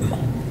time.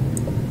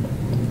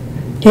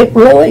 It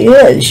really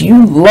is.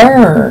 You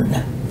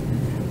learn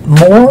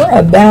more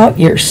about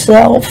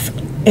yourself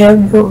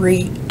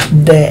every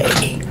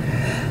day.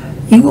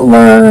 You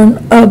learn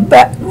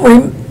about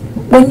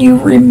when you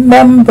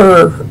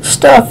remember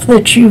stuff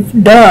that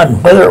you've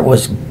done, whether it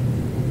was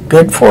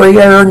good for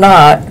you or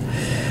not.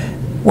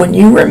 When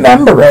you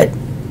remember it,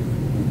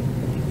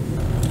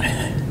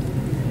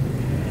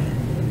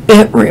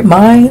 it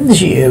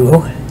reminds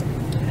you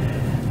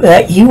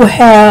that you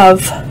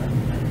have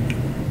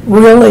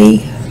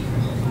really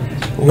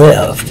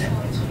lived.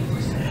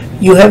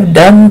 You have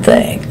done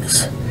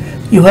things.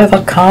 You have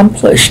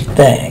accomplished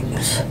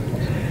things.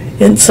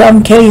 In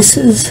some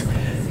cases,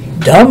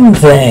 dumb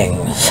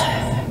things.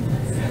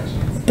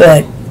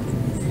 But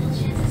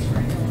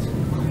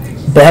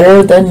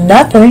better than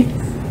nothing.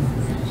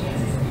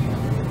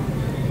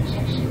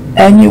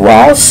 And you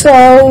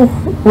also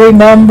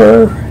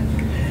remember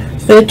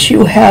that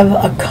you have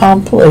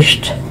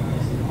accomplished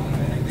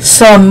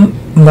some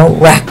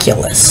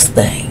miraculous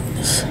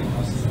things.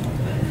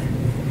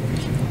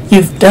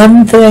 You've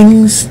done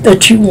things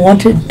that you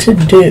wanted to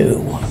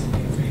do.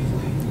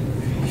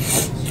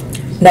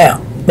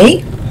 Now,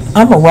 me,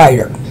 I'm a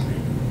writer.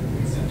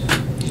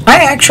 I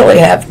actually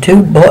have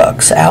 2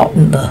 books out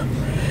in the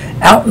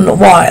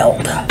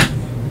wild.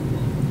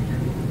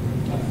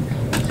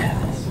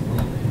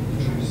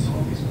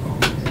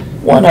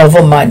 One of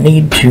them I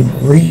need to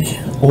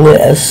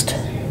relist,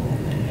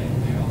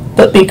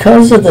 but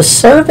because of the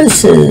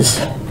services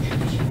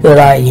that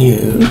I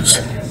use,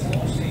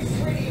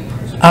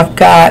 I've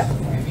got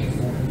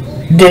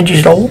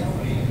digital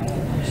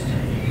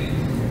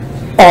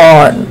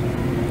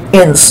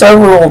in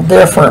several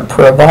different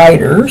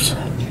providers.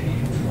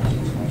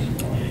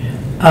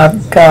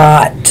 I've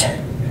got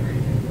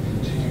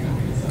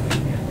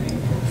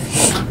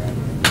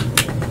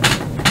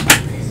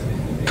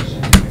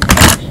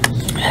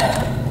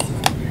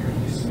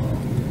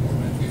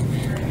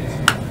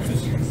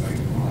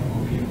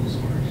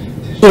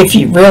if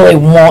you really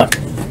want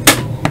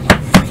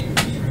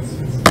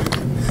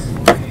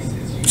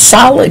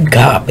solid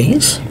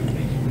copies,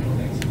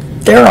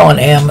 they're on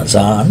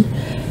Amazon.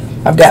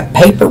 I've got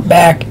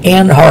paperback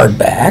and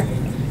hardback.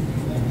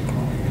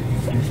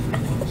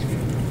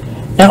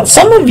 Now,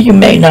 some of you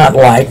may not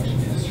like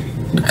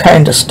the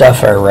kind of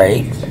stuff I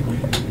rate.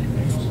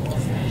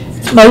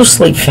 It's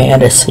mostly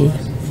fantasy.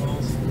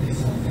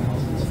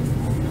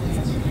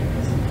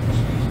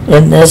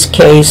 In this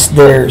case,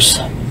 there's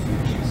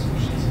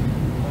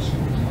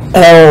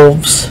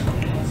elves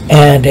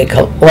and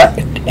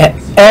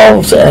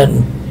elves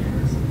and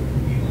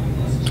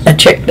a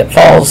chick that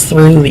falls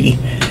through the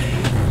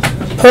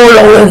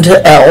portal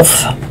into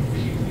elf.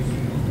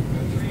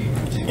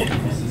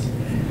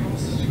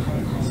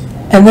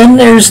 And then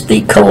there's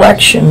the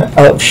collection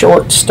of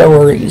short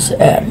stories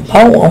and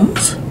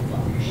poems.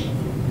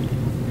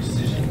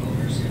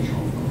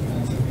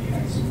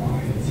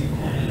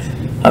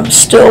 I'm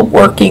still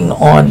working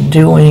on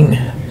doing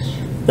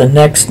the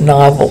next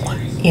novel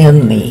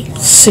in the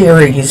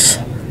series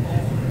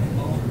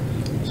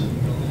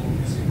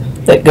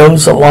that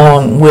goes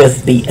along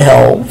with the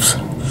elves.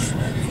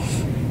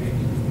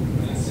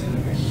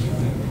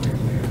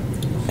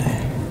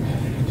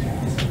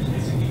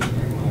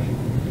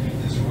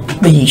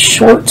 The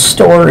short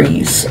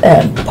stories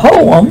and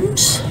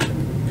poems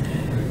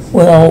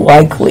will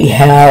likely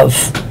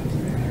have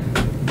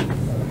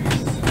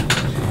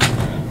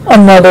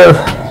another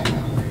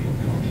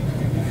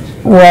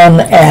run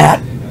at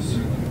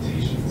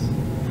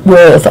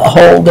with a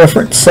whole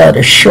different set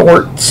of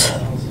shorts.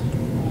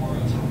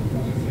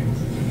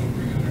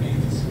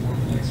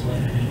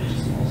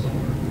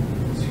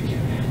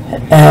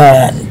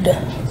 And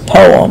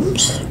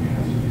poems.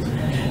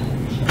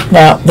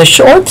 Now, the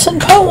shorts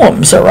and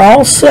poems are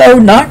also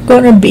not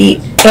going to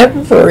be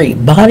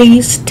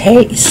everybody's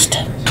taste.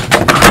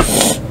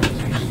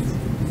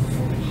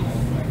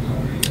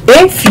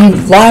 If you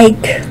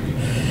like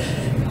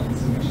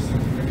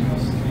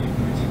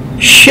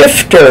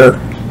shifter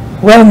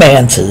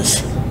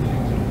romances,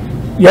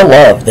 you'll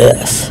love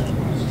this.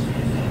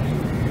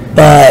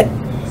 But,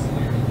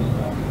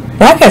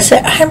 like I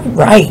said, I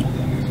write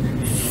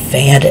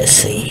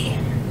fantasy.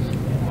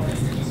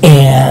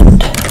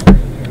 And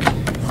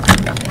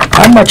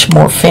how much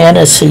more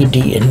fantasy do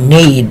you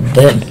need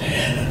than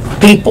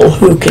people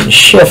who can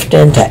shift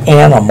into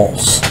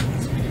animals?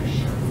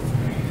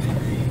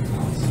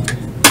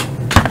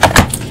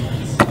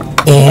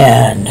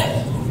 And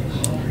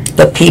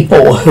the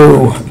people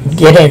who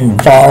get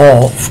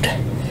involved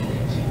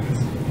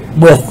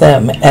with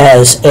them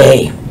as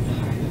a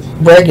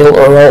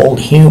regular old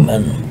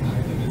human.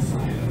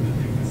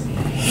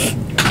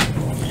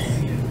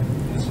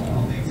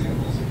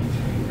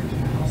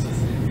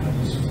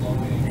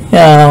 You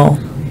know,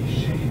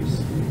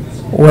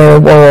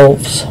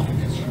 werewolves,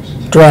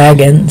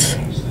 dragons,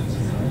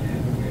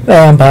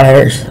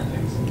 vampires,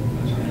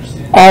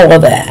 all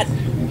of that.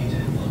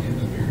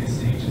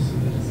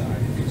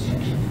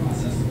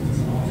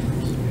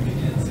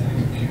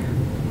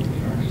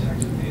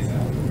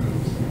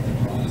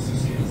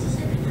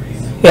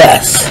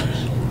 Yes,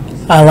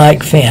 I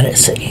like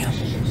fantasy.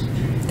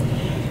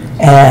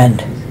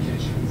 And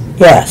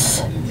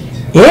yes,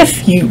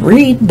 if you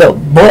read the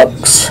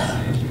books,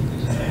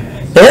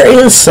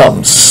 there is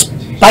some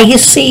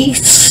spicy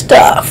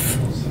stuff.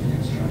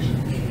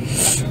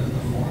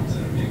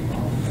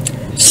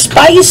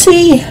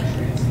 Spicy,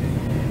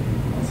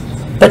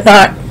 but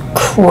not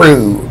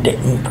crude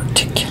in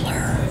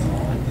particular.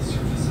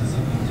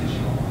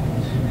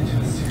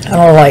 I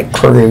don't like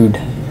crude.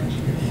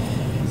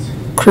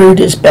 Crude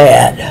is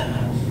bad.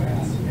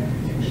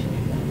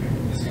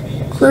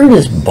 Crude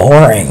is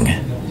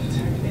boring.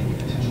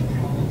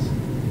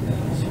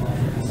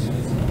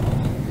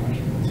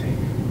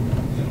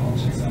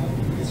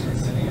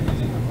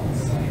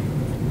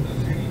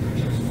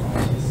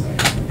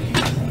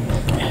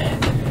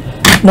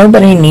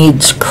 Nobody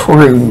needs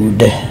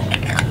crude.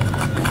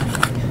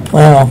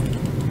 Well,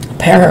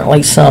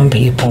 apparently some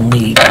people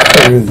need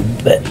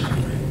crude, but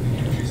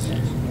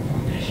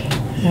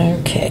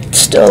okay, it's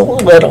still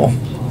a little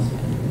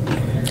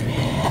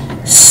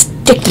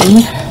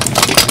sticky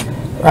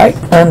right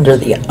under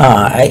the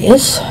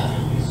eyes.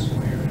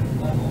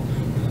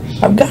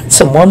 I've got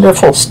some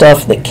wonderful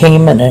stuff that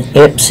came in an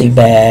Ipsy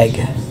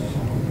bag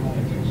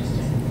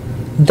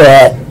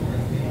that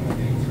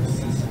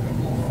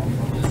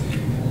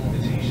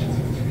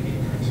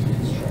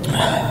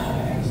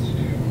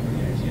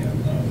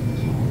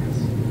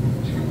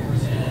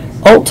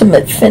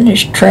Ultimate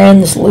Finish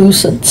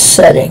Translucent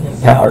Setting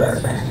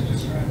Powder.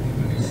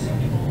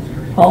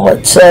 All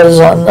it says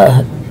on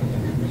the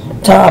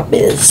top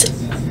is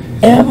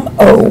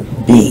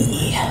MOB.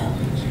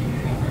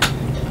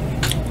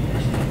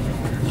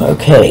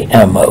 Okay,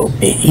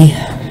 MOB.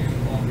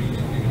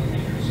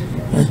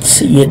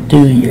 See you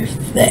do your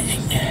thing.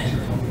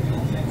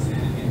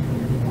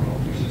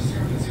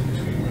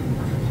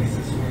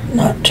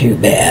 Not too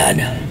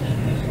bad.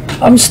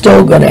 I'm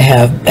still going to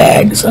have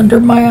bags under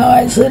my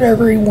eyes that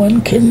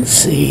everyone can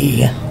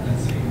see.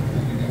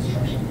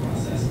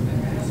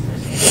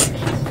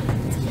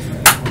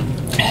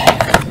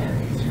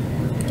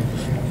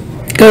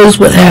 Goes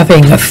with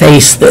having a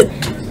face that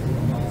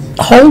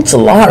holds a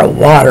lot of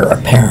water,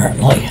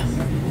 apparently.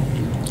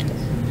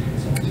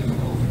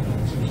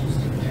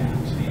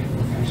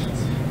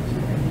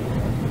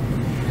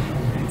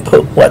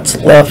 Put what's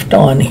left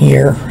on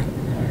here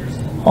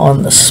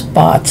on the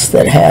spots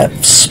that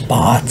have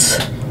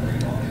spots,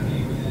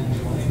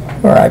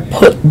 where I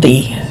put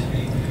the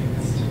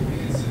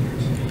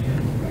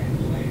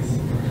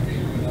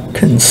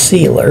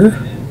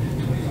concealer.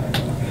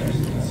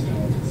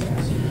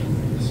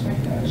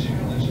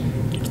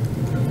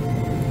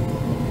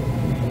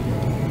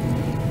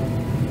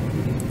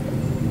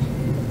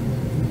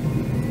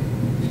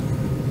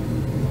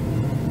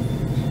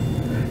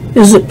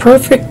 Is it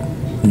perfect?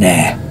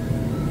 Nah.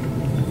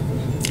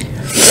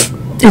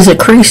 Is it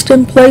creased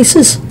in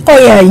places? Oh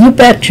yeah, you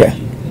betcha.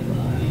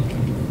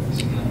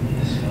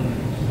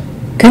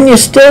 Can you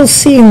still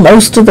see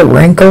most of the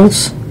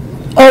wrinkles?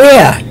 Oh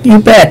yeah, you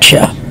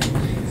betcha.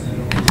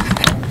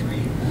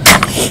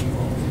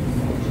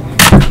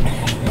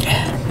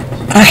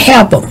 I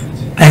have them.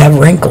 I have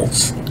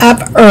wrinkles.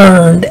 I've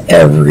earned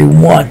every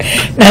one.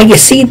 Now you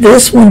see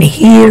this one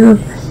here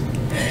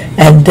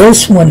and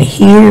this one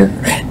here.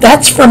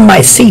 That's from my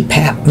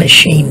CPAP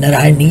machine that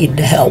I need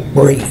to help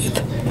breathe.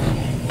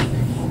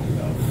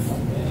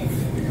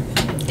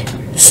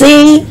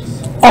 See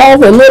all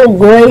the little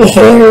gray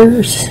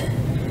hairs?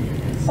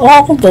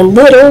 All the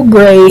little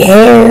gray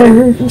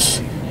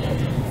hairs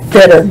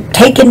that are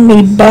taking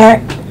me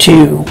back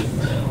to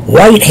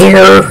white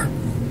hair,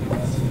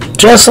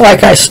 just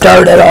like I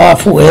started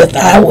off with.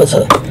 I was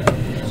a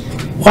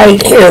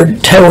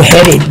white-haired,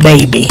 tow-headed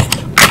baby.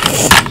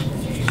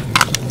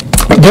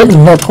 It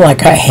didn't look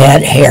like I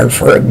had hair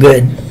for a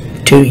good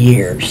 2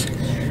 years.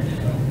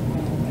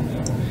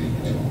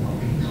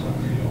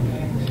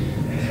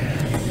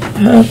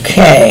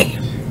 Okay,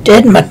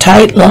 did my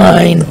tight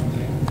line.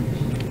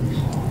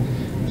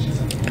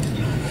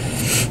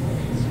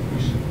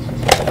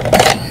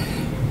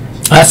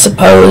 I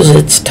suppose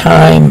it's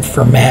time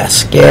for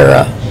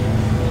mascara.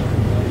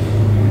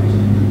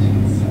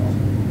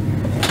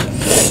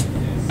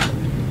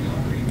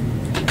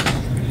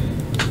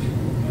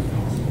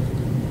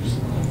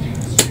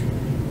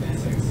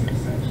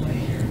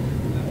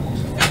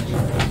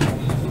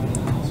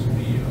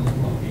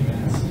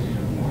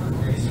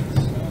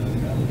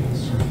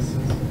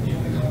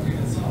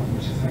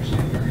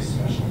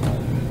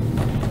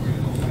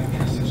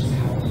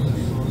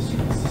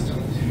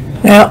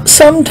 Now,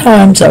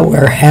 sometimes I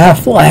wear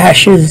half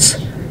lashes,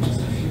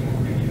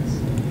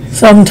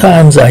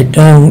 sometimes I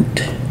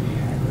don't.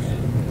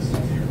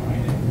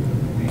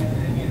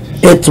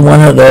 It's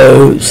one of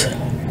those.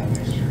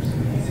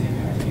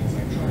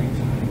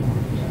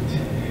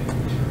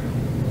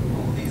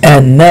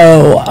 And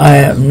no, I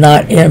am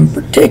not in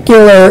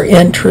particular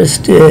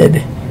interested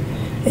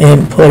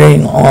in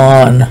putting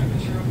on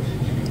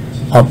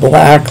a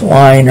black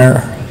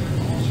liner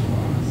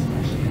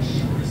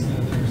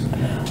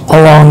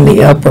along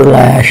the upper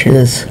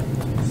lashes.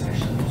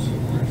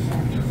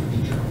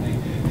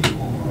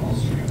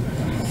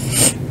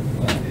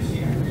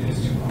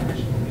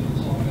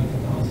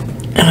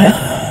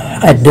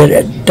 I did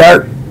a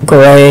dark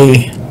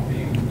gray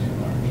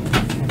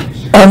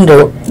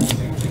under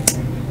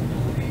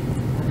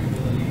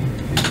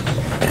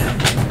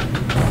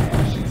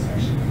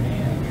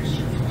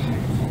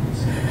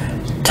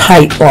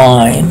tight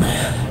line.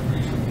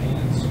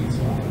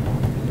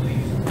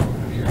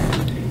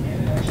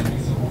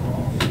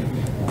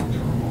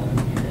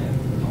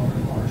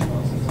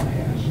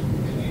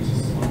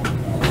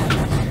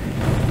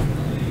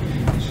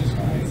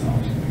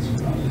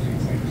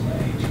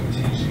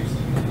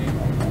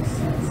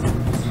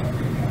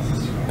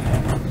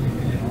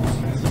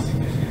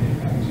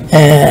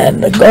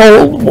 And the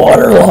gold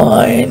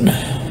waterline.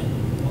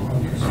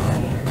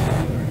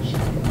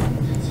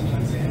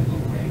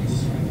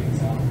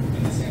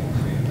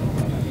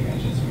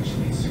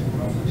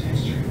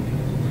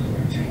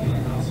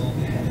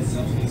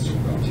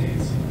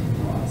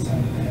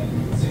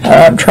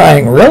 I'm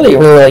trying really,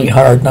 really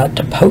hard not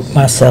to poke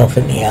myself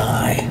in the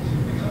eye.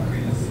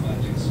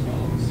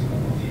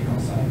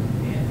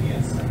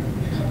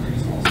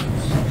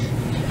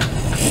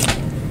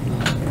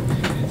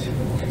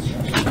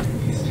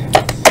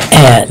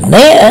 And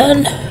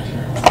then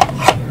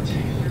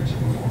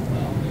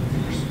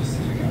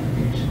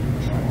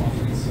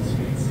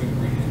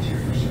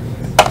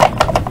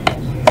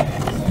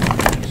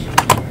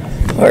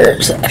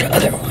where's that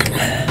other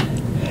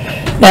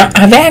one? Now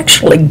I've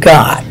actually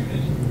got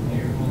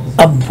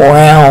a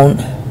brown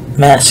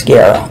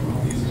mascara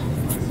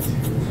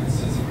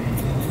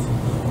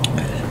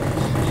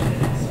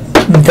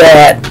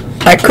that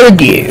I could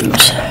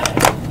use.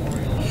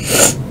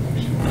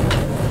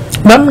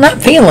 But I'm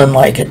not feeling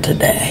like it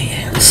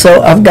today.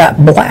 So I've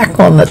got black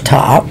on the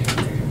top.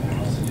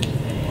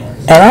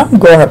 And I'm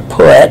going to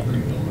put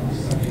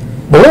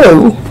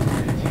blue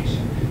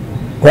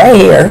right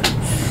here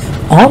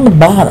on the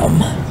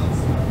bottom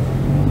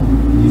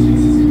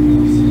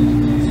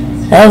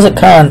as a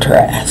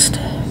contrast.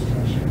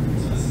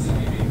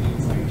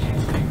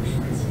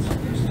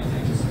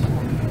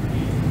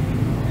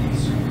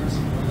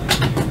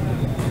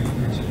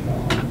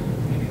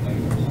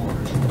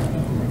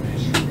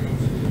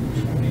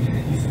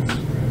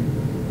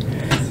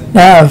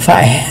 Now, if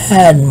I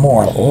had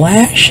more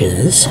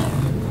lashes,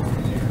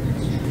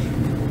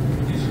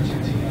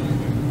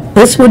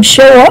 this would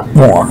show up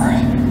more.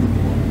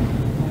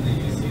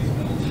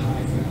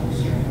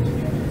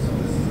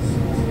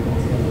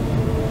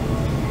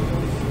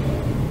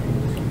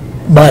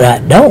 But I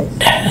don't.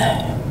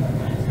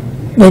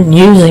 Been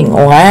using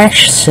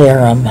lash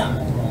serum,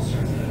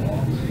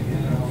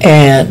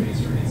 and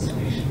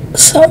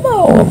some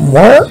of them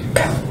work.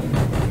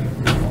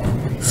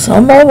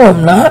 Some of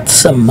them not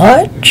so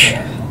much.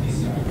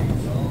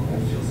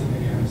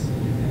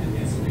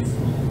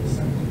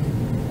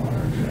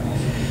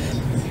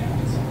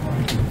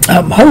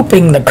 I'm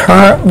hoping the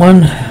current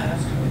one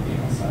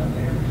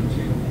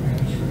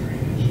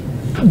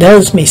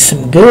does me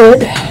some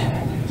good.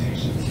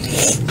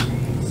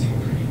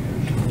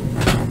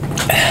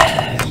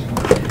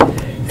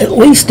 At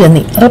least in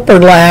the upper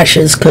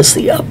lashes, because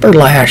the upper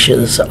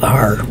lashes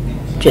are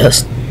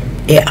just,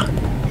 yeah.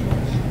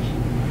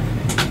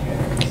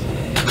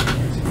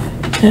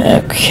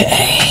 Okay.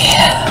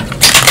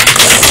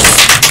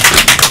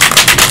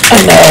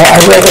 I know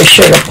I really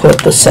should have put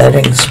the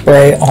setting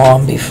spray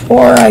on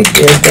before I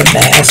did the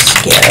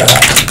mascara.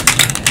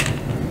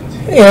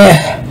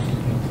 Yeah.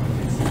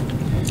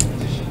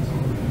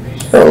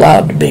 You're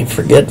allowed to be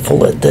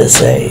forgetful at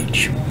this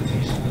age.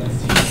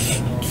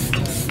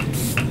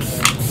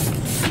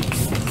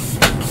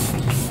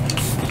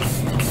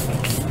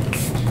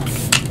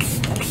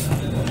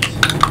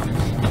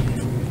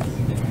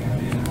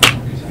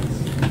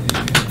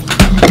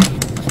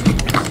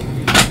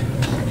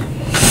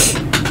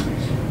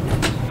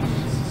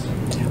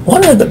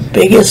 One of the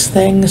biggest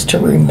things to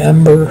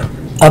remember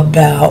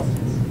about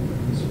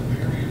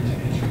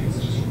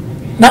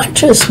not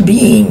just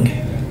being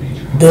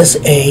this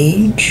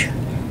age,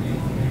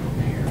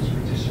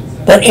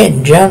 but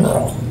in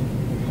general,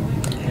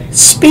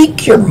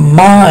 speak your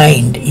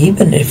mind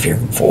even if your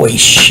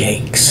voice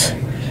shakes.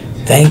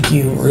 Thank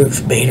you,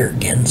 Ruth Bader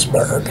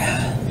Ginsburg.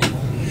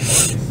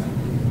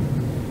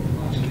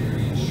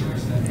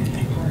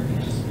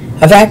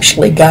 I've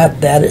actually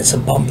got that as a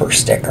bumper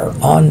sticker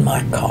on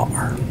my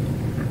car.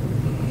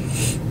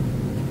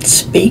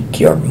 Speak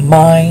your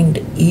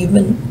mind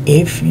even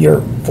if your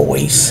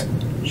voice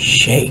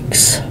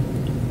shakes.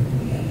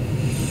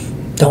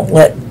 Don't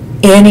let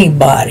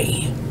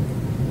anybody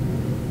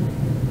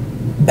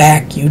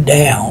back you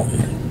down.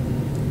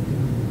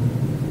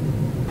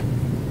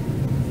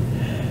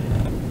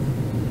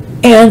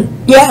 And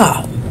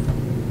yeah,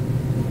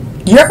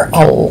 you're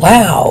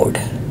allowed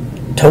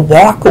to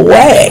walk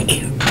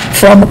away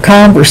from a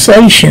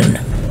conversation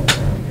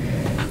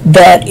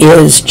that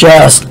is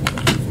just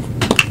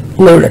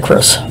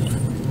ludicrous.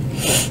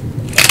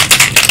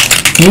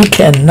 You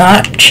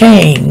cannot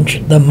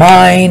change the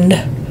mind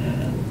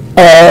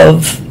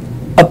of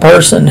a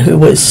person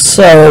who is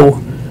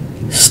so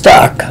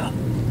stuck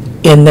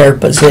in their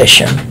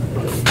position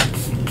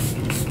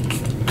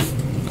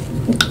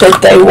that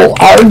they will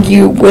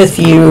argue with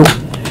you.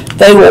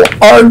 They will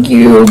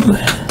argue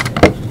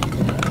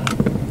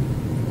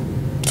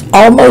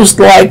almost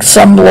like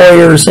some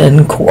lawyers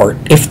in court.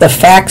 If the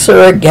facts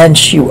are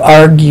against you,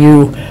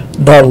 argue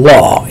the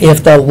law.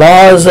 If the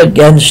law is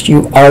against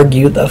you,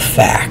 argue the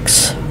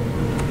facts.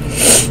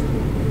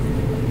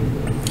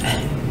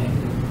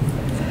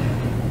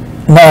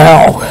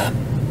 Now,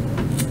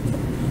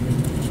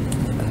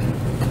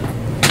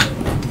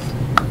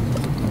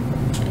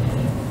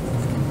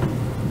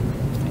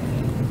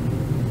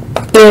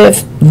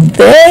 if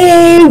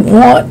they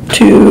want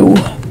to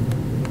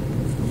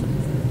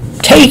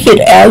take it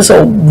as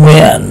a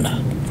win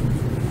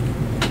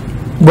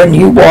when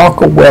you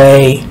walk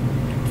away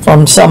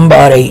from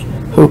somebody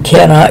who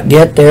cannot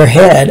get their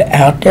head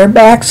out their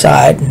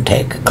backside and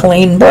take a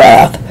clean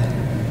breath,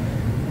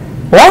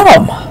 let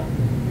them.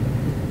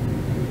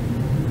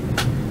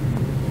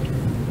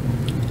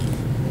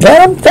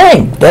 Let them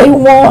think they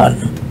won.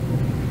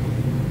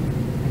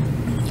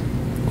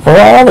 For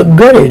all the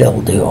good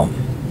it'll do them.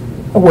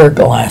 I wear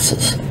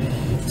glasses,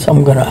 so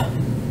I'm going to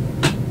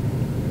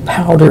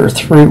powder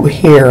through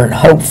here and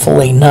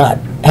hopefully not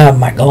have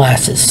my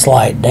glasses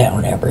slide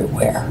down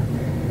everywhere.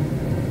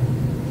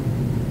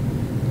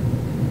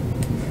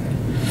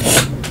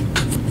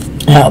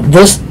 Now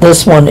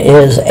this one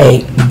is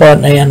a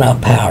banana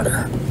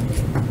powder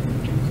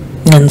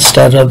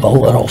instead of a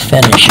little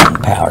finishing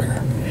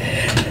powder.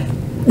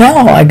 Now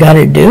all I got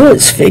to do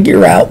is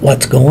figure out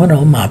what's going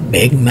on my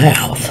big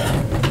mouth.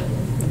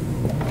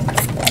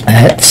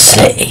 Let's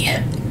see.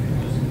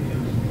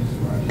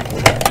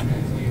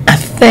 I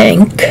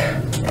think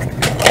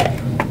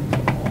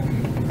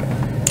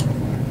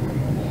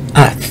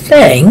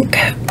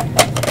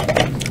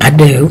I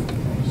do,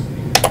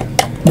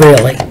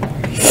 really.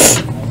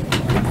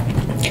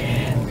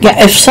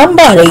 Yeah, if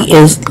somebody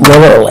is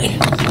literally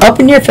up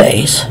in your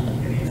face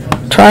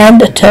trying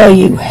to tell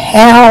you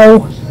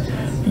how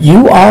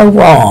you are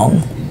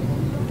wrong,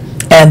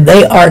 and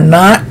they are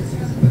not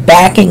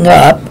backing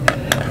up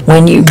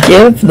when you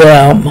give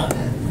them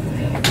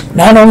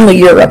not only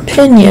your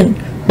opinion,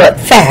 but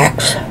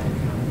facts,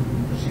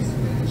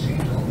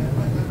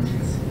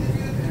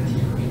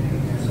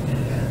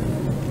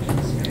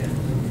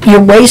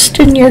 you're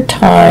wasting your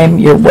time,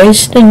 you're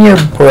wasting your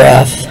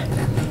breath.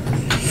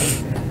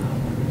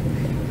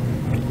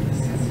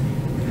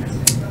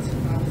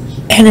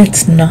 And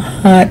it's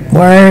not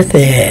worth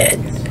it.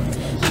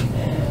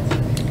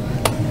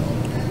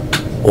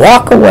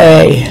 Walk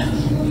away.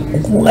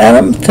 Let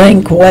them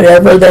think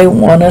whatever they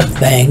want to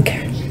think.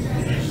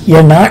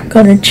 You're not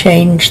going to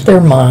change their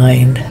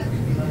mind.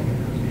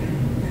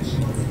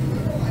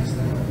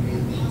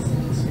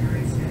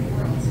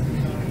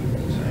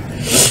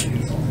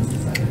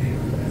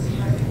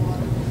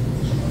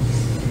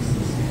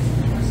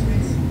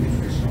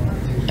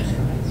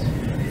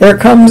 There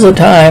comes a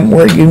time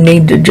where you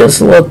need to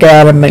just look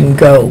at them and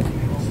go,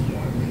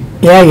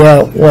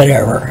 yeah,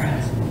 whatever.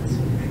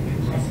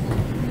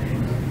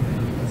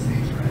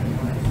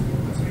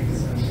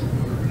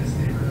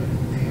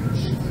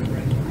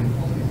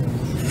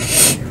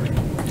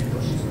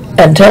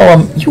 And tell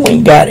them you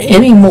ain't got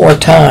any more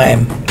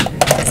time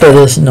for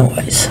this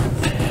noise.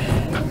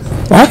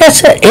 Like I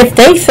said, if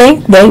they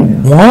think they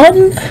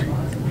won,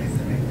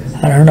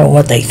 I don't know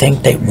what they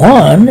think they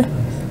won,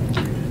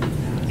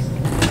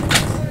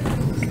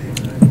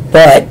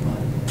 but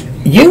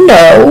you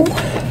know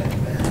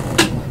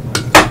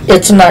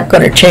it's not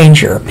going to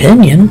change your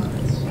opinion.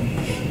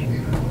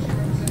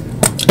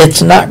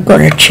 It's not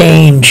going to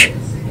change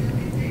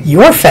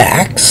your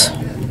facts.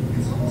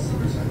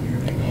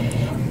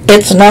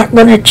 It's not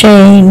going to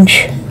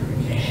change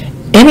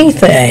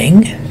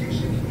anything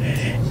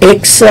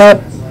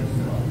except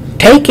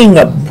taking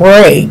a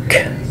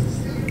break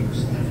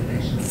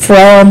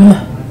from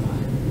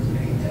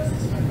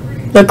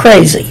the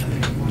crazy.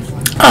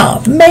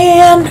 Oh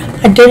man,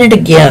 I did it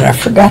again. I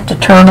forgot to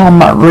turn on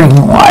my ring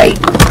light.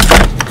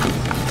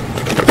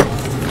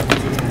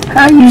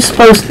 How are you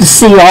supposed to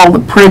see all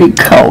the pretty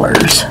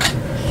colors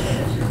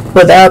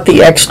without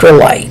the extra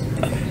light?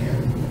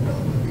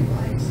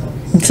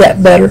 Is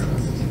that better?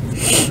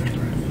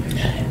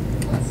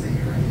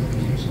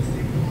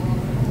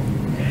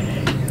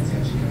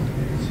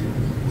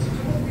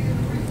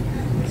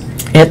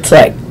 It's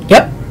like,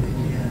 yep,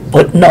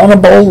 putting on a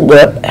bold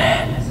lip.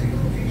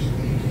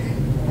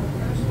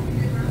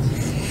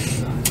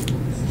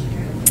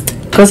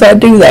 Because I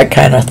do that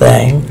kind of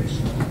thing.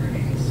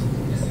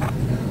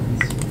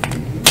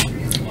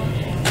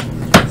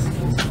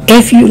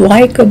 If you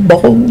like a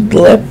bold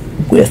lip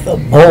with a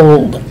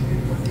bold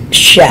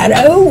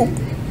shadow,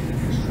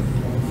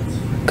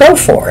 go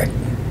for it.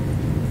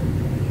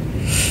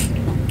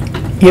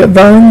 You've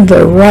earned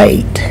the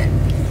right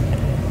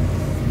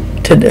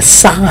to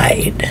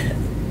decide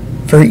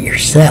for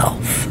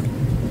yourself.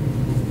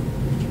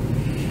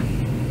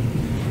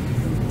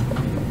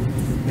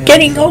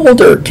 Getting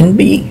older can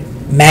be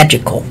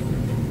magical.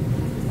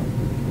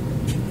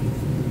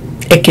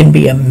 It can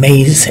be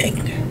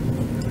amazing.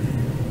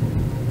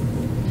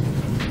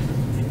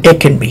 It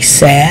can be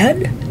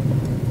sad,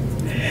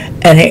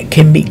 and it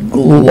can be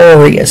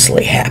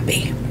gloriously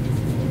happy.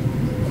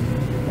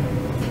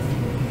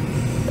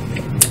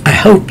 I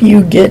hope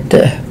you get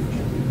to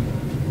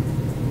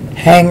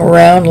hang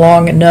around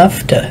long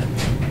enough to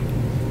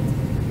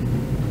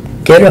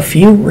get a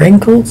few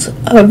wrinkles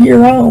of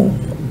your own.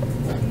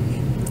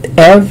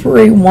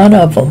 Every one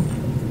of them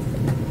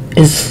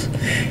is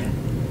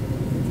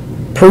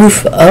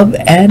proof of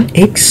an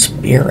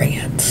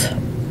experience.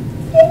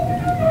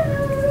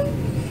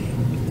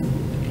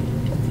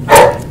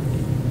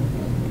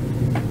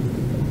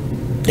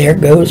 There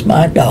goes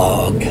my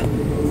dog.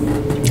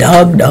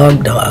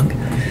 Dog.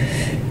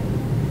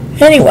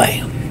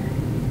 Anyway,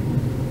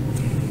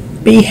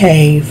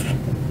 behave.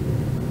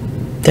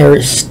 There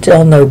is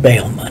still no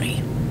bail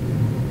money.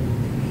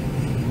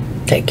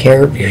 Take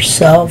care of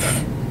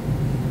yourself.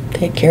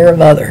 Take care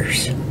of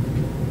others.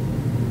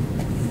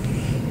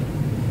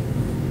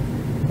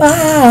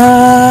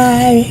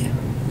 Bye.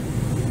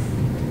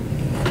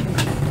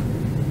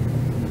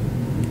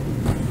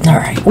 All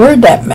right, where'd that